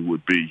 guys who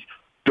would be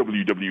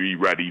WWE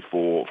ready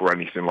for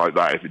anything like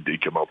that if it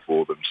did come up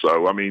for them.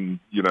 So,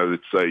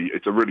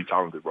 it's a really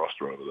talented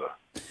roster over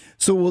there.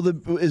 So,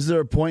 is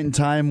there a point in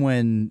time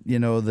when,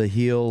 the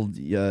heel,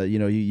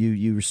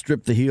 you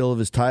strip the heel of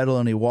his title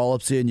and he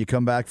wallops you and you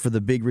come back for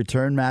the big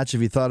return match?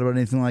 Have you thought about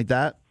anything like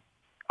that?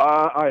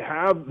 I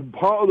have.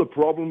 Part of the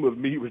problem with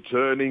me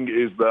returning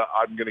is that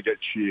I'm going to get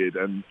cheered.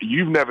 And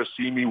you've never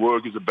seen me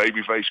work as a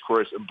babyface,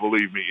 Chris, and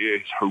believe me,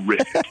 it's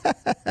horrific.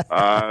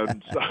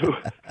 So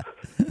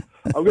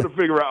I'm going to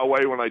figure out a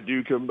way when I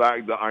do come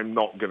back that I'm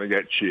not going to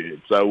get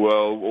cheered. So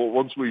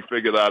once we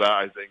figure that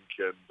out, I think,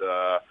 and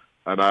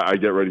and I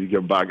get ready to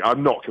come back.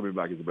 I'm not coming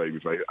back as a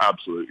babyface.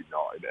 Absolutely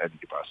not in any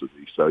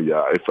capacity. So,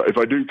 yeah, if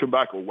I do come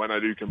back, or when I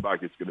do come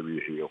back, it's going to be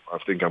a heel. I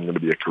think I'm going to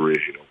be a career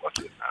heel. That's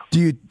it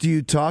now. Do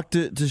you talk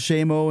to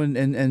Shamo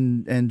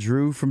and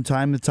Drew from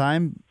time to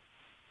time?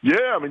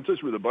 Yeah, I'm in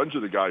touch with a bunch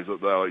of the guys up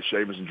there, like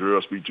Sheamus and Drew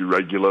I speak to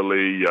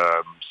regularly,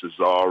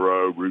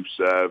 Cesaro,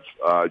 Rusev,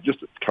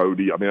 just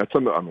Cody. I mean,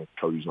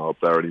 Cody's not up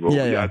there anymore.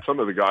 Yeah, some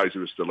of the guys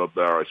who are still up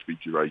there I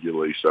speak to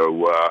regularly.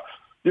 So,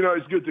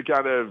 it's good to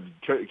kind of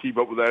keep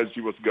up with that and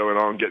see what's going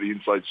on, get the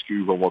inside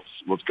scoop on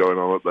what's going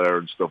on up there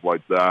and stuff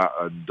like that.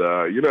 And,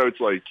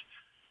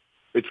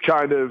 it's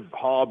kind of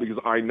hard because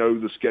I know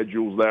the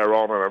schedules they're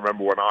on, and I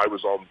remember when I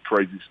was on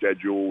crazy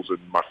schedules and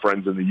my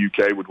friends in the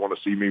UK would want to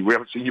see me. We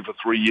haven't seen you for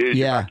 3 years.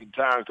 Yeah. You're back in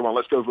town. Come on,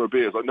 let's go for a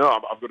beer. It's like, no,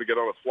 I've got to get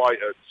on a flight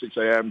at 6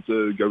 a.m.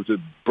 to go to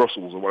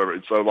Brussels or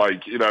whatever. So, I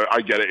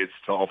get it. It's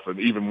tough. And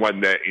even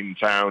when they're in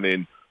town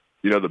in,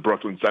 the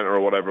Brooklyn Center or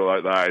whatever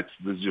like that,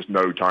 there's just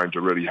no time to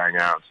really hang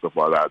out and stuff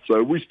like that.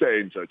 So we stay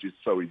in touch. It's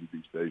so easy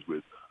these days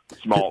with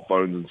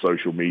smartphones and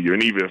social media.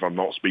 And even if I'm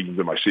not speaking to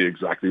them, I see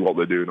exactly what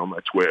they're doing on their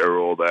Twitter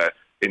or their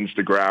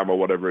Instagram or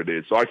whatever it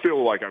is. So I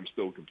feel like I'm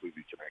still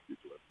completely connected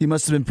to them. You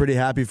must have been pretty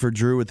happy for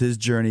Drew with his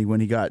journey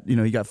when he got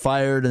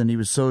fired and he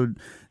was so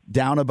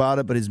down about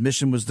it, but his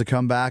mission was to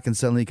come back, and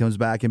suddenly he comes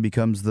back and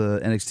becomes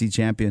the NXT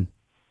champion.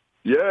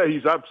 Yeah,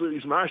 he's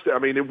absolutely smashed it. I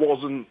mean, it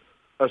wasn't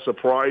a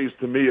surprise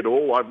to me at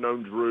all. I've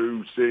known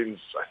Drew since,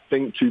 I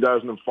think,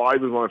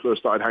 2005 was when I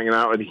first started hanging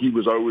out, and he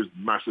was always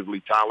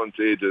massively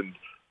talented.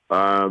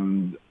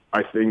 And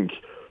I think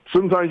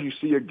sometimes you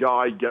see a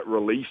guy get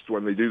released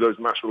when they do those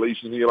match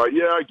releases, and you're like,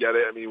 yeah, I get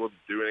it. I mean, he wasn't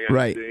doing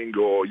anything,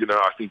 or,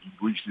 I think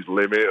he reached his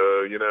limit,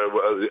 or,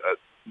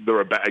 there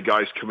are better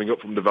guys coming up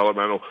from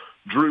developmental.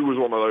 Drew was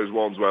one of those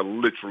ones where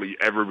literally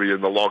everybody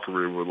in the locker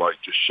room were,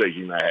 just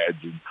shaking their heads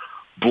and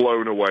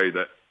blown away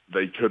that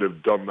they could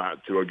have done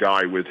that to a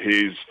guy with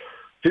his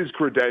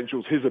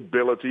credentials, his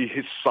ability,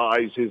 his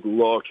size, his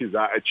look, his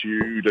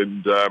attitude.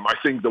 And I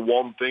think the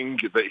one thing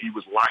that he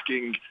was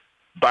lacking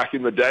back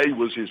in the day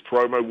was his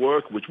promo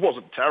work, which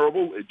wasn't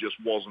terrible. It just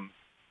wasn't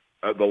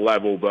at the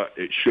level that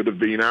it should have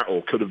been at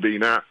or could have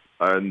been at.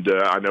 And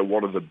I know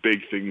one of the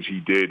big things he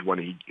did when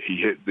he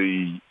hit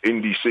the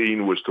indie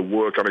scene was to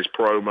work on his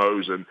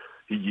promos, and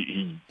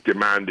he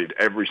demanded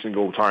every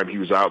single time he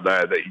was out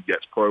there that he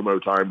gets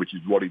promo time, which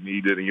is what he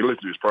needed. And you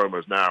listen to his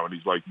promos now, and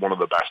he's like one of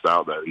the best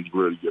out there. He's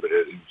really good at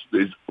it.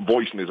 His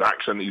voice and his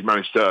accent, he's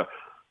managed to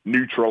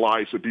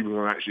neutralize so people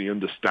can actually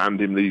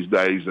understand him these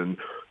days. And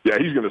yeah,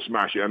 he's going to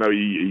smash it. I know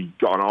he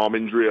got an arm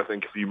injury, I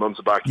think, a few months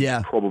back. Yeah.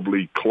 He's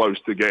probably close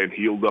to getting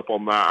healed up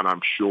on that, and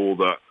I'm sure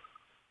that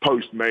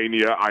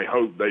post-Mania, I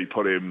hope they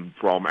put him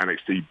from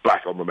NXT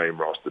back on the main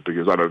roster,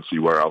 because I don't see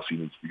where else he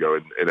needs to go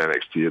in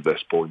NXT at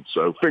this point.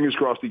 So fingers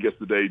crossed he gets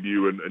the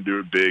debut and do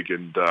it big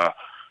and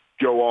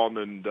go on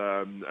and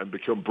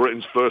become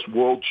Britain's first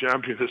world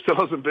champion. There still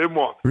hasn't been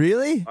one.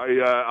 Really?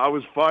 I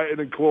was fighting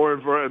and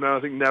clawing for it, and I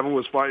think Neville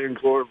was fighting and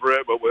clawing for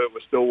it, but we're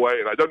still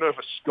waiting. I don't know if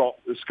a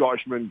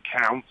Scottishman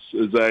counts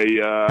as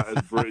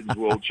as Britain's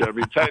world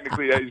champion.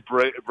 Technically, he's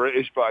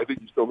British, but I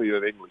think you still need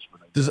an Englishman.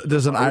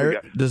 Does an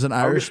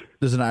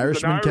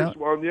Irishman count?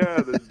 One,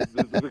 yeah.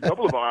 There's a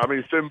couple of them. I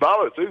mean, Finn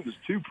Balor too. There's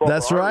two proper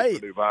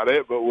Irishmen who've had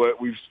it, but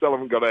we still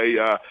haven't got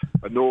a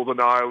Northern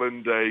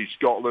Ireland, a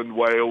Scotland,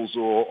 Wales,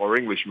 or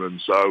Englishman.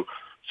 So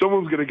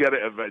someone's going to get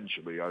it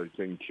eventually. I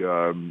think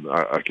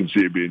I can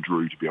see it being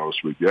Drew, to be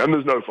honest with you. And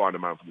there's no finer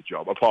man for the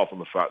job, apart from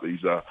the fact that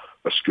he's a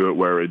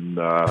skirt-wearing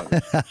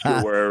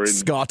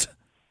Scott.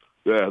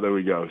 Yeah, there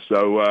we go.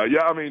 So,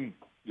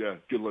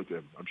 good luck to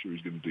him. I'm sure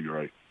he's going to do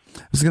great.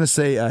 I was going to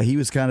say he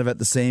was kind of at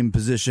the same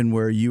position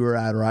where you were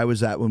at or I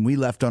was at when we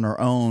left on our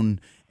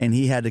own, and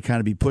he had to kind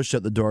of be pushed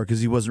out the door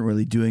because he wasn't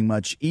really doing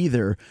much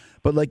either.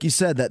 But like you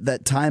said,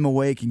 that time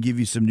away can give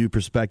you some new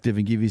perspective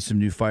and give you some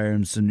new fire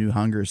and some new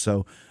hunger.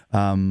 So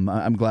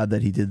I'm glad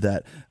that he did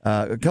that.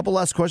 A couple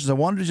last questions. I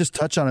wanted to just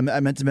touch on, I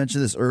meant to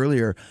mention this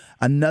earlier.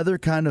 Another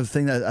kind of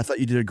thing that I thought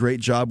you did a great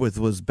job with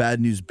was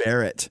Bad News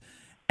Barrett.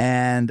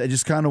 And I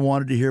just kind of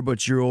wanted to hear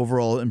about your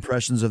overall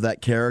impressions of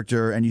that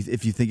character and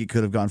if you think it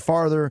could have gone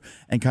farther,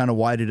 and kind of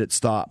why did it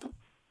stop?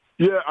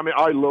 Yeah, I mean,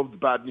 I loved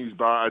Bad News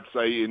Barrett. I'd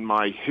say in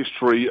my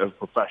history of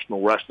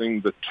professional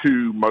wrestling, the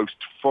two most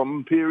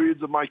fun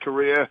periods of my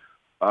career,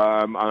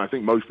 and I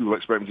think most people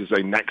expect me to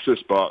say Nexus,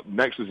 but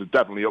Nexus is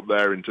definitely up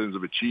there in terms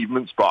of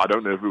achievements, but I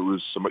don't know if it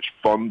was so much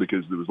fun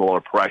because there was a lot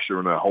of pressure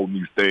and a whole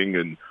new thing,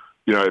 and,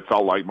 it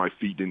felt like my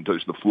feet didn't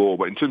touch the floor.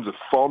 But in terms of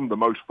fun, the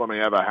most fun I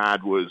ever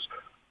had was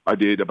I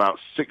did about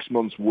 6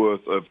 months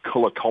worth of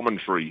color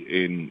commentary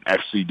in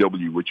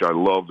FCW, which I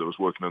loved. I was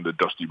working under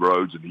Dusty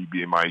Rhodes, and he'd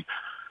be in my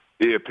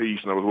earpiece,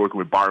 and I was working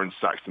with Byron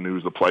Saxton, who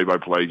was the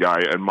play-by-play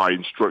guy, and my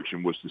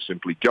instruction was to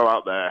simply go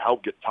out there,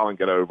 help talent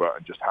get over,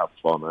 and just have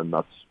fun, and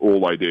that's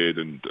all I did.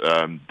 And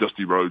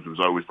Dusty Rhodes was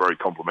always very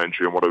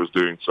complimentary on what I was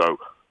doing, so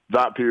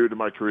that period of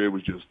my career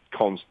was just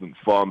constant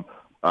fun.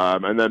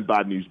 And then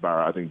Bad News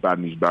Barrett. I think Bad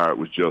News Barrett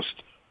was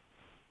just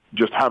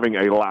just having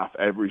a laugh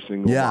every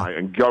single night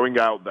and going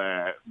out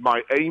there.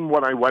 My aim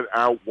when I went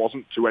out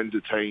wasn't to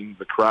entertain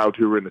the crowd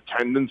who were in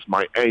attendance.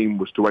 My aim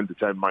was to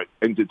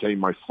entertain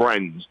my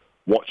friends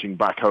watching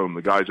back home,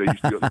 the guys I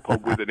used to go to the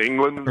pub with in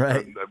England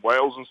and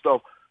Wales and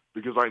stuff,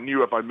 because I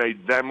knew if I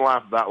made them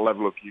laugh, that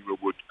level of humor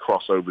would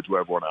cross over to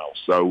everyone else.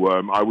 So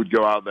I would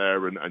go out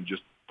there and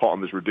just put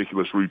on this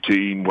ridiculous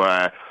routine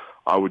where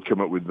I would come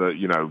up with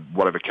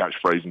whatever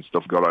catchphrase and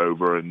stuff got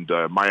over, and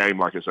my aim,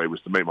 like I say,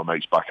 was to make my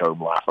mates back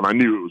home laugh. And I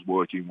knew it was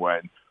working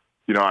when,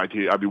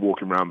 I'd be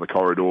walking around the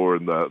corridor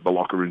and the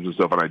locker rooms and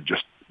stuff, and I'd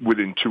just,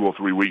 within 2 or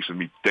 3 weeks of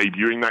me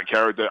debuting that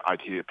character,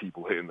 I'd hear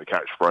people hitting the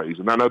catchphrase.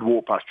 And then I'd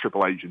walk past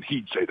Triple H and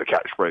he'd say the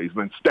catchphrase, and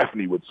then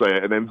Stephanie would say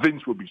it, and then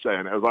Vince would be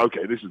saying it. I was like,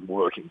 okay, this is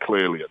working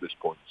clearly at this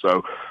point.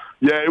 So,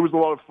 yeah, it was a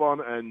lot of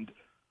fun. And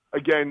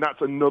again,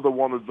 that's another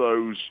one of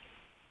those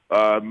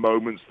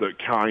moments that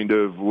kind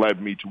of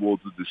led me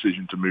towards the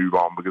decision to move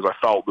on, because I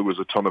felt there was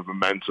a ton of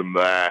momentum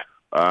there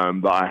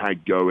that I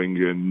had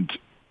going, and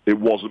it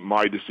wasn't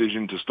my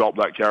decision to stop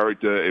that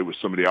character. It was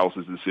somebody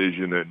else's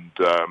decision. And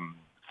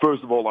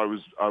first of all,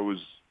 I was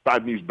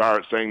Bad News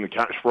Barrett saying the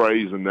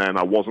catchphrase, and then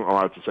I wasn't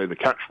allowed to say the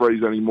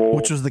catchphrase anymore.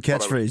 Which was the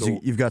catchphrase?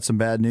 You've got some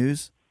bad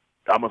news?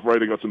 I'm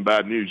afraid I got some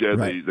bad news. Yeah,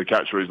 right. the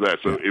catchphrase there.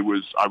 So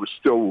I was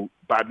still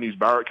Bad News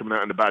Barrett coming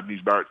out in the Bad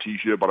News Barrett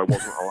T-shirt, but I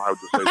wasn't allowed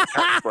to say the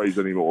catchphrase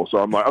anymore. So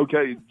I'm like,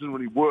 okay, it doesn't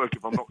really work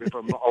if I'm not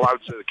allowed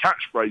to say the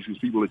catchphrase because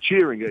people are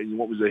cheering it and you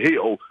want me to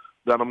heel.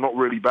 Then I'm not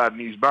really Bad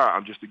News Barrett.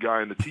 I'm just a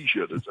guy in the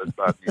T-shirt that says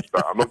Bad News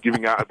Barrett. I'm not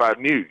giving out bad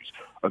news.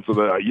 And so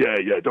they're like,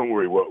 yeah, don't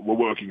worry, we're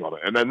working on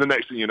it. And then the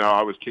next thing you know,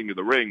 I was King of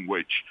the Ring,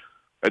 which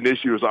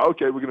initially was like,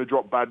 okay, we're going to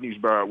drop Bad News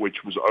Barrett, which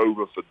was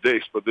over for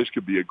this, but this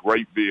could be a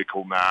great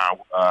vehicle now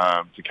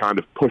to kind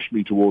of push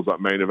me towards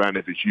that main event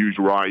if it's used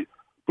right.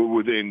 But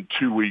within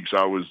 2 weeks,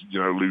 I was,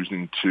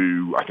 losing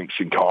to, I think,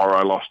 Sin Cara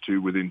I lost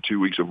to within 2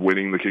 weeks of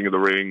winning the King of the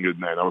Ring,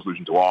 and then I was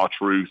losing to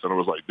R-Truth, and I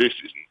was like, this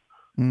isn't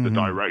the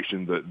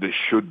direction that this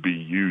should be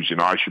used.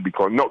 I should be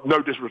calling.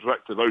 No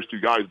disrespect to those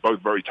two guys,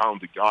 both very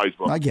talented guys,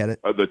 but I get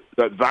it.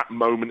 At that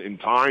moment in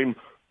time,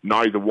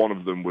 neither one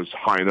of them was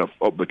high enough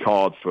up the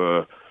card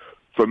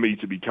for me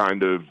to be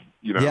kind of,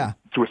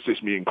 to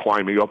assist me in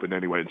climbing up in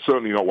any way, and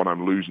certainly not when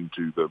I'm losing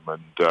to them.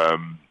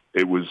 And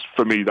it was,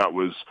 for me, that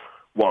was,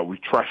 we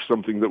trashed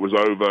something that was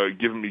over,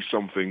 giving me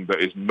something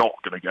that is not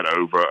going to get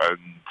over. And,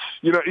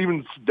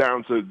 even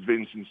down to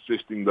Vince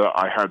insisting that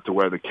I had to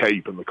wear the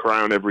cape and the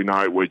crown every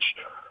night, which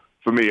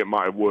for me, it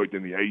might have worked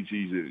in the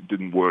 80s. It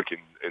didn't work in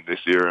this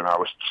era. And I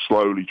was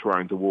slowly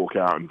trying to walk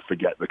out and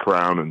forget the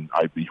crown. And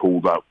I'd be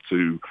hauled up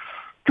to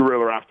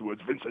Gorilla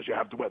afterwards. Vince says you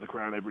have to wear the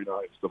crown every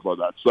night and stuff like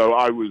that. So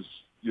I was,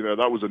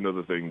 that was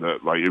another thing that,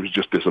 it was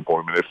just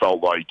disappointment. It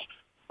felt like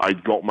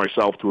I'd got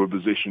myself to a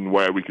position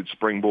where we could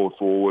springboard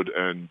forward,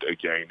 and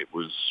again, it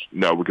was,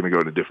 no, we're going to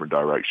go in a different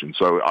direction.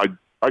 So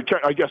I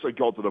guess I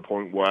got to the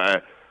point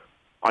where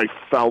I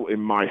felt in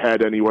my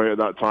head anyway at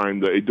that time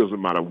that it doesn't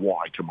matter what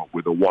I come up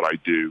with or what I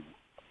do,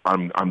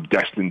 I'm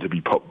destined to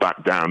be put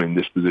back down in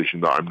this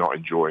position that I'm not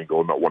enjoying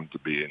or not wanting to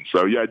be in.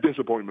 So yeah,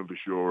 disappointment for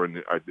sure,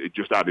 and it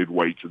just added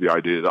weight to the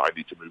idea that I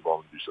need to move on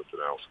and do something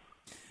else.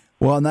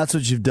 Well, and that's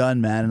what you've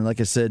done, man. And like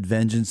I said,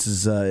 Vengeance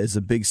is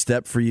a big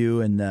step for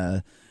you, and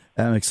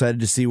I'm excited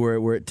to see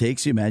where it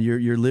takes you, man.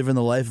 You're living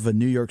the life of a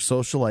New York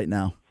socialite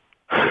now.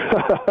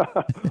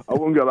 I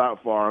won't go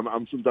that far.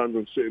 I'm sometimes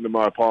sitting in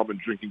my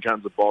apartment drinking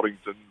cans of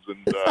Boddingtons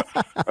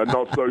and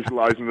not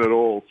socializing at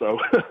all. So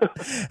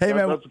hey,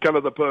 man, that's kind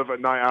of the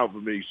perfect night out for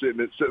me, sitting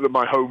at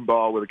my home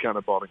bar with a can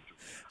of Boddingtons.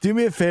 Do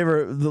me a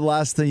favor. The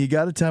last thing, you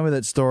got to tell me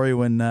that story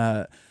when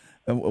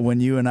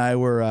you and I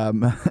were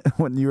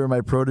when you were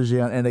my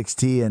protege on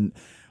NXT, and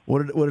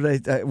what did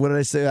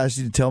I say? I asked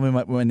you to tell me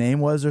what my name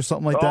was or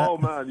something like that. Oh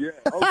man, yeah.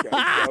 Okay.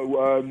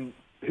 So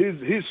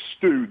here's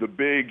Stu, the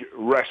big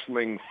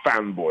wrestling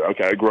fanboy.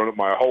 Okay, I've grown up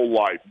my whole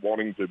life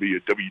wanting to be a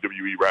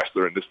WWE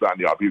wrestler and this, that,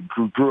 and the other.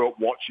 I grew up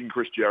watching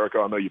Chris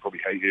Jericho. I know you probably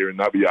hate hearing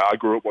that, but yeah, I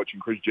grew up watching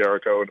Chris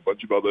Jericho and a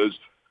bunch of others.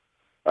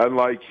 And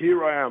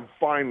here I am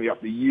finally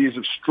after years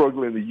of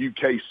struggling in the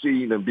UK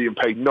scene and being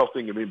paid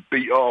nothing and being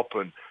beat up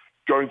and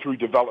going through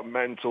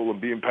developmental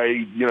and being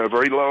paid,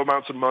 very low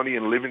amounts of money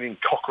and living in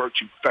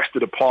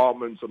cockroach-infested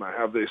apartments. And I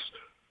have this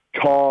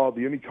car,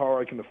 the only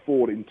car I can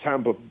afford in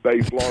Tampa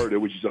Bay, Florida,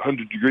 which is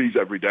 100 degrees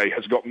every day,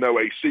 has got no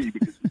AC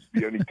because it's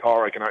the only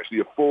car I can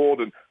actually afford.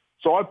 And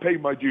so I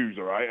paid my dues,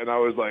 all right? And I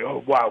was like,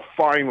 oh, wow,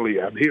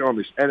 finally, I'm here on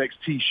this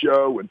NXT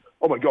show. And,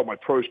 oh, my God, my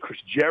pro is Chris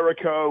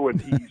Jericho,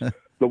 and he's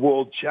the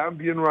world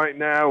champion right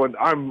now. And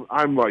I'm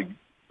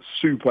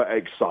super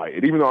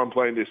excited, even though I'm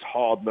playing this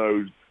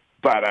hard-nosed,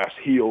 badass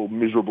heel,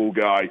 miserable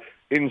guy.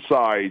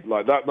 Inside,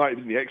 like that night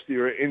in the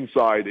exterior,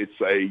 inside it's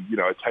a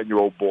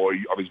 10-year-old boy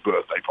on his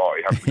birthday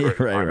party having the greatest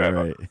time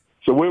ever. Right.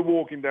 So we're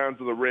walking down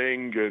to the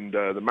ring, and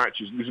the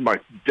match is, this is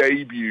my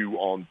debut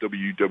on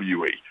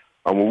WWE,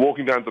 and we're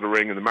walking down to the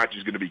ring, and the match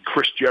is going to be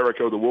Chris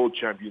Jericho, the world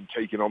champion,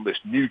 taking on this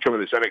newcomer,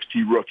 this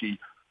NXT rookie,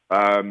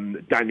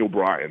 Daniel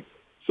Bryan.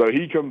 So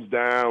he comes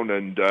down,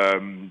 and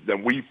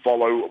then we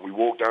follow, and we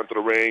walk down to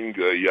the ring.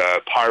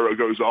 The pyro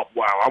goes off.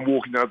 Wow, I'm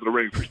walking down to the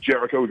ring. Chris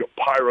Jericho, we've got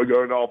pyro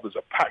going off. There's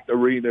a packed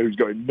arena who's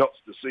going nuts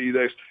to see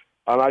this.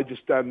 And I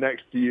just stand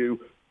next to you.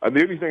 And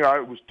the only thing I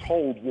was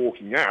told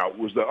walking out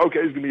was that, okay,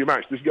 it's going to be a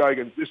match. This guy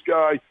against this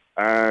guy,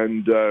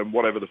 and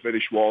whatever the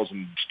finish was.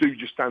 And Stu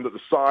just stand at the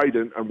side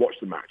and watch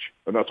the match.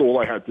 And that's all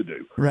I had to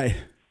do. Right.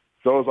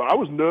 So I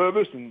was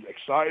nervous and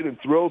excited and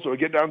thrilled. So I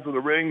get down to the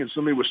ring, and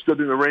suddenly we're stood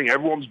in the ring.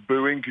 Everyone's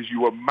booing because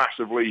you were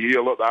massively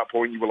heel at that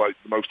point. You were like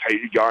the most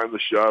hated guy on the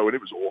show, and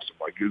it was awesome.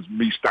 Like, it was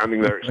me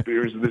standing there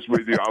experiencing this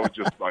with you. I was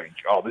just like,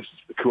 oh, this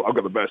is cool. I've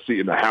got the best seat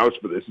in the house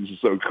for this. This is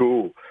so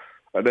cool.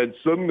 And then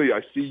suddenly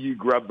I see you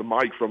grab the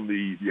mic from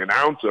the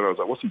announcer, and I was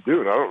like, what's he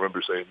doing? I don't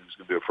remember saying he was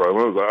going to do a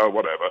promo. I was like, oh,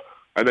 whatever.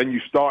 And then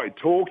you started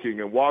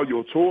talking, and while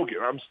you're talking,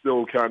 I'm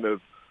still kind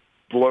of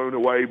blown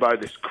away by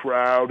this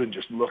crowd and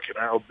just looking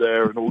out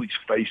there and all these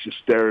faces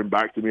staring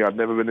back to me. I've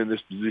never been in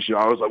this position.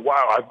 I was like,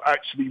 wow, I've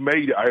actually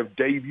made it. I have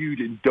debuted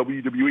in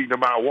WWE. No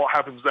matter what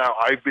happens now,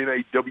 I've been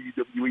a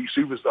WWE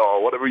superstar,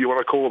 or whatever you want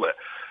to call it.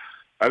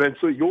 And then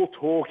so you're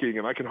talking,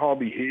 and I can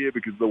hardly hear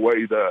because of the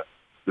way the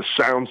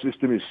sound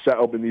system is set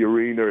up in the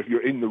arena. If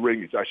you're in the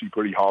ring, it's actually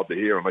pretty hard to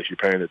hear unless you're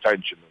paying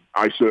attention.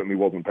 I certainly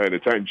wasn't paying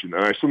attention.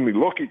 And I suddenly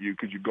look at you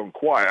because you've gone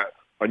quiet,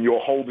 and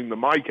you're holding the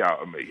mic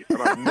out of me.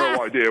 And I have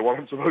no idea what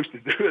I'm supposed to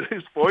do at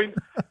this point.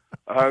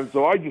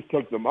 So I just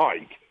took the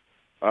mic.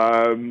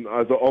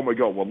 I thought, oh, my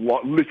God,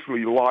 we're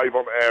literally live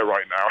on air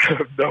right now. I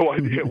have no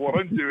idea what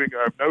I'm doing.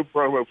 I have no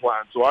promo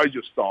plan. So I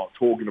just start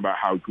talking about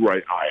how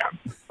great I am.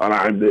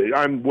 And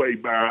I'm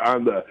Wade Barrett.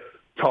 I'm the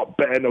top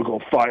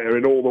bare-knuckle fighter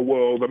in all the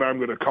world, and I'm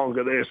going to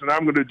conquer this, and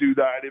I'm going to do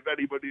that, and if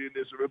anybody in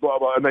this, blah,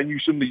 blah. And then you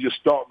suddenly just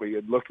stopped me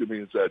and looked at me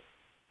and said,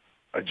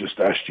 I just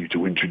asked you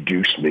to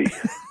introduce me.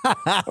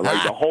 And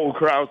like the whole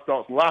crowd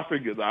starts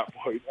laughing at that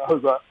point. I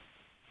was like,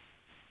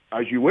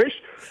 as you wish.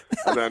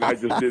 And then I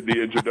just did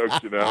the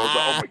introduction. And I was like,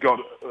 oh, my God.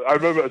 I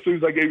remember as soon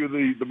as I gave you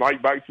the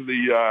mic back to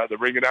the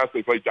ring announcer,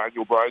 they played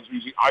Daniel Bryan's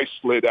music. I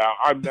slid out.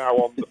 I'm now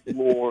on the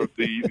floor of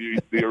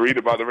the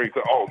arena by the ring.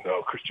 So, oh,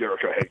 no, Chris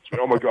Jericho hates me.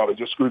 Oh, my God, I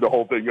just screwed the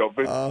whole thing up.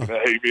 Vince is going to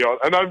hate me.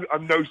 And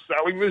I'm no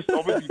selling this,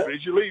 obviously,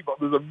 visually, but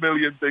there's a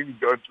million things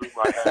going through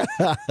my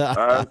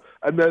head.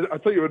 And then I'll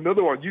tell you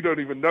another one. You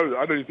don't even know that.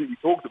 I don't even think we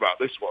talked about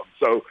this one.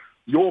 So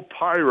your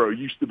pyro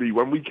used to be,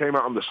 when we came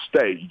out on the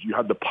stage, you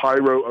had the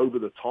pyro over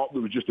the top.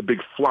 There was just a big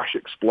flash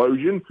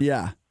explosion.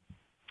 Yeah.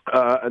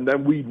 And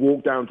then we'd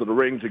walk down to the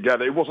ring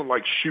together. It wasn't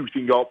like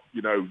shooting up,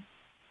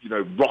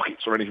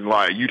 rockets or anything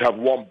like that. You'd have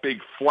one big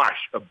flash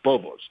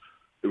above us.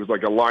 It was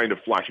like a line of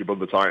flash above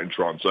the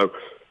Titantron. So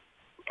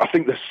I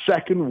think the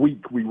second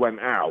week we went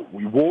out,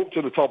 we walked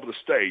to the top of the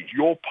stage.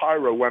 Your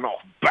pyro went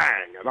off,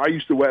 bang. And I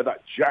used to wear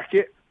that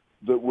jacket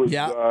that was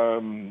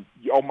on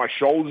my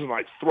shoulders, and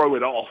I'd throw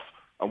it off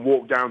and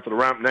walk down to the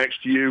ramp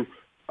next to you,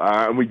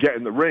 and we get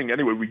in the ring.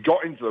 Anyway, we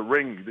got into the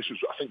ring. This was,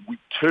 I think, week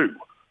 2,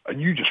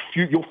 and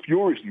you're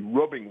furiously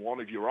rubbing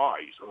one of your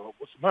eyes. Oh,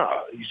 what's the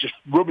matter? He's just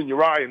rubbing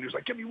your eye, and he was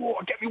like, get me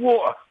water.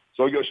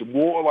 So I got some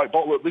water, like,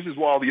 bottle. This is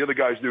while the other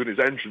guy's doing his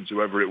entrance,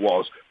 whoever it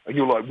was, and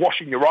you're, like,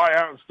 washing your eye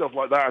out and stuff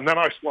like that, and then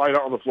I slide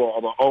out on the floor.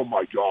 I'm like, oh,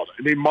 my God.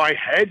 And in my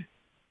head,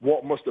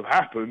 what must have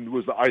happened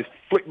was that I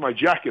flicked my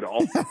jacket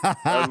off,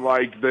 and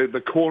like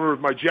the corner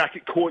of my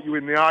jacket caught you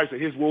in the eye. So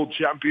here's world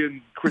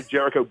champion Chris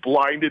Jericho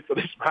blinded for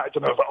this match,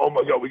 and I was like, "Oh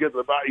my God, we get to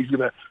the back, he's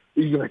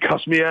gonna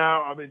cuss me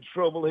out. I'm in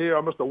trouble here.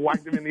 I must have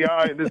whacked him in the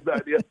eye and this,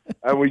 that, yeah."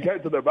 And we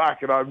get to the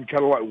back, and I'm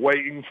kind of like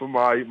waiting for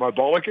my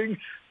bollocking.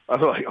 I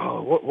was like,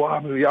 oh, what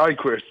happened to the eye,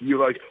 Chris? And you're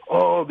like,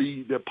 oh,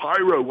 the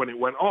pyro, when it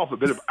went off, a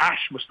bit of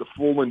ash must have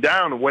fallen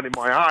down and went in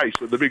my eye.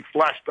 So the big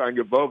flashbang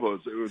above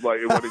us, it was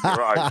like it went in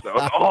your eye. So I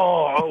was like,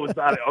 oh, was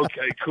that it?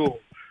 Okay, cool.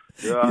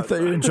 Yeah, you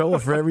thought you were in trouble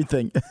for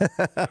everything.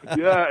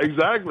 Yeah,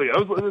 exactly.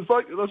 That's what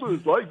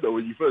it's like, though,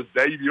 when you first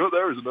debut out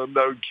there as an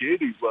unknown kid.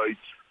 He's like,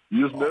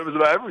 you're just nervous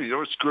about everything. You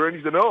don't screw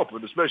anything up,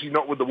 and especially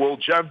not with the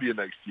world champion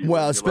next year.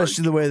 Well,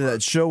 especially the way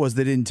that show was,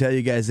 they didn't tell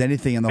you guys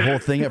anything, and the whole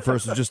thing at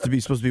first was just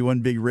supposed to be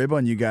one big rib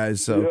on you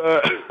guys.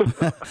 So,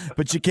 yeah.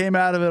 But you came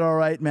out of it all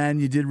right, man.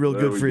 You did real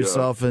good for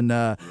yourself, and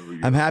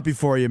I'm happy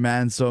for you,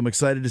 man. So I'm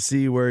excited to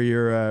see where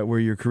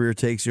your career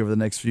takes you over the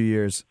next few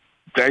years.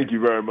 Thank you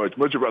very much.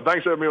 Much about.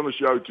 Thanks for having me on the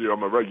show too.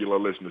 I'm a regular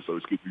listener, so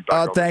it's good to be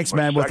back. Oh, thanks,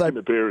 man. My second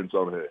appearance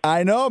on here.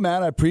 I know,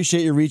 man. I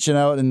appreciate you reaching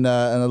out, and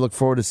I look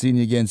forward to seeing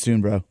you again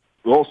soon, bro.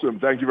 Awesome.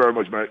 Thank you very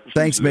much, mate.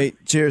 Thanks, mate.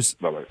 Cheers.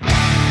 Bye-bye.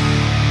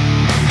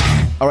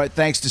 All right,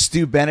 thanks to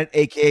Stu Bennett,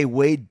 a.k.a.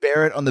 Wade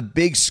Barrett, on the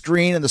big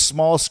screen and the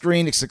small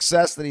screen, the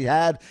success that he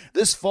had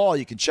this fall.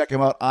 You can check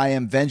him out, I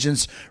Am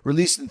Vengeance,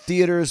 released in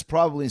theaters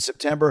probably in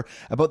September.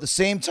 About the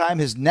same time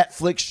his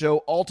Netflix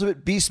show,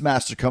 Ultimate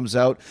Beastmaster, comes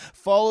out.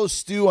 Follow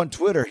Stu on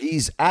Twitter.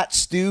 He's at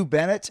Stu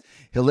Bennett.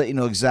 He'll let you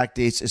know exact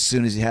dates as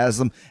soon as he has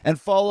them. And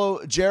follow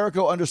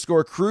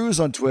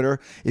Jericho_Cruise on Twitter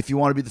if you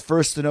want to be the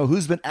first to know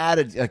who's been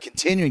added,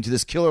 continuing to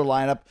this killer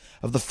lineup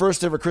of the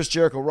first ever Chris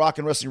Jericho Rock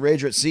and Wrestling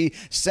Rager at Sea.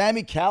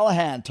 Sami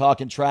Callihan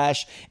talking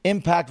trash.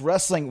 Impact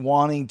Wrestling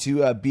wanting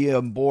to be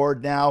on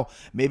board now.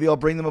 Maybe I'll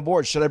bring them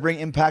aboard. Should I bring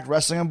Impact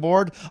Wrestling on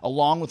board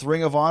along with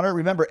Ring of Honor?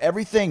 Remember,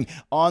 everything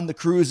on the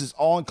cruise is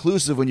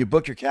all-inclusive when you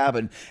book your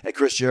cabin at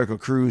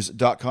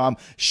ChrisJerichoCruise.com.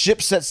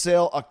 Ship set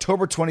sail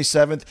October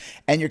 27th,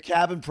 and your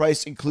cabin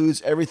price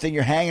includes everything.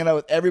 You're hanging out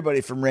with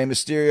everybody from Rey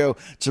Mysterio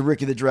to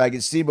Ricky the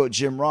Dragon Steamboat,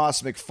 Jim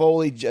Ross, Mick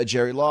Foley,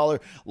 Jerry Lawler,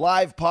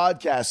 live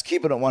podcasts,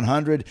 Keeping It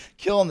 100,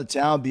 Killing the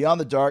Town,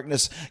 Beyond the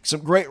Darkness,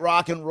 some great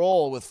rock and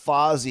roll with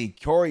Fozzy,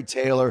 Corey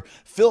Taylor,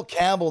 Phil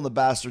Campbell and the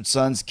Bastard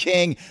Sons,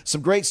 King,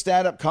 some great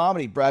stand-up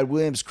comedy, Brad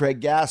Williams, Craig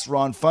Gass,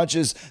 Ron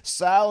Funches,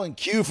 Sal and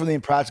Q from the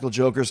Impractical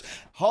Jokers,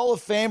 Hall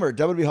of Famer,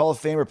 WWE Hall of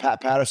Famer Pat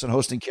Patterson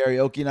hosting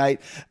karaoke night.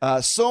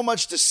 So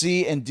much to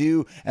see and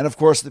do. And of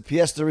course, the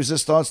Pièce de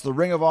Resistance, the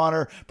Ring of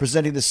Honor,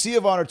 presenting the Sea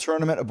of Honor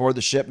tournament aboard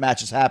the ship.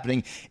 Matches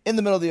happening in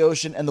the middle of the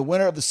ocean. And the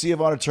winner of the Sea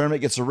of Honor tournament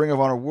gets a Ring of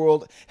Honor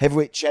World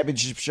Heavyweight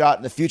Championship shot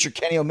in the future.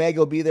 Kenny Omega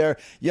will be there.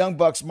 Young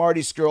Bucks,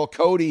 Marty Scurll,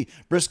 Cody,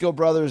 Briscoe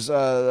Brothers,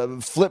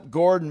 Flip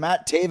Gordon,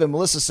 Matt Taven,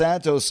 Melissa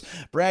Santos,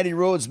 Brandy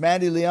Rhodes,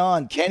 Mandy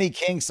Leon, Kenny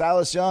King,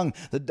 Silas Young,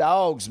 the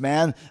Dogs,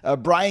 man.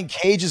 Brian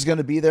Cage is going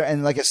to be there.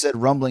 And like I said,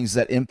 rumblings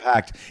that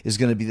Impact is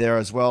going to be there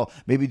as well,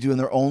 maybe doing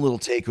their own little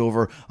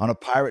takeover on a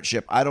pirate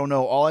ship. I don't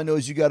know. All I know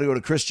is you got to go to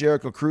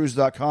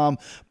ChrisJerichoCruise.com,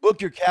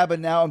 book your cabin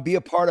now, and be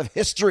a part of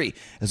history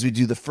as we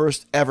do the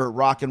first ever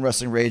Rock and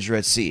Wrestling Rager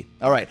at Sea.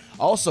 All right.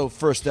 Also,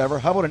 first ever,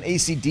 how about an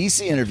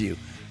AC/DC interview?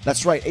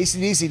 That's right.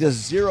 AC/DC does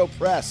zero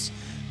press.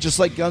 Just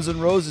like Guns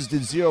N' Roses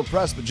did zero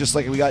press, but just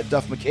like we got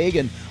Duff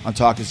McKagan on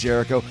Talk is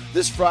Jericho.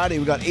 This Friday,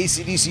 we got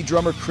AC/DC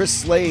drummer Chris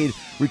Slade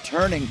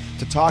returning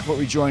to talk about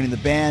rejoining the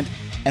band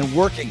and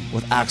working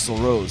with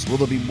Axl Rose. Will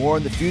there be more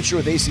in the future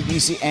with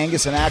AC/DC,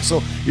 Angus, and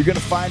Axl? You're going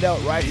to find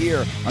out right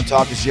here on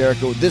Talk is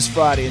Jericho this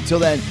Friday. Until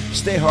then,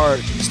 stay hard,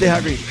 stay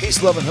hungry,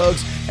 peace, love, and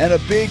hugs, and a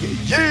big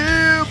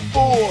yeah,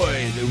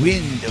 boy, the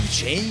wind of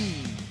change.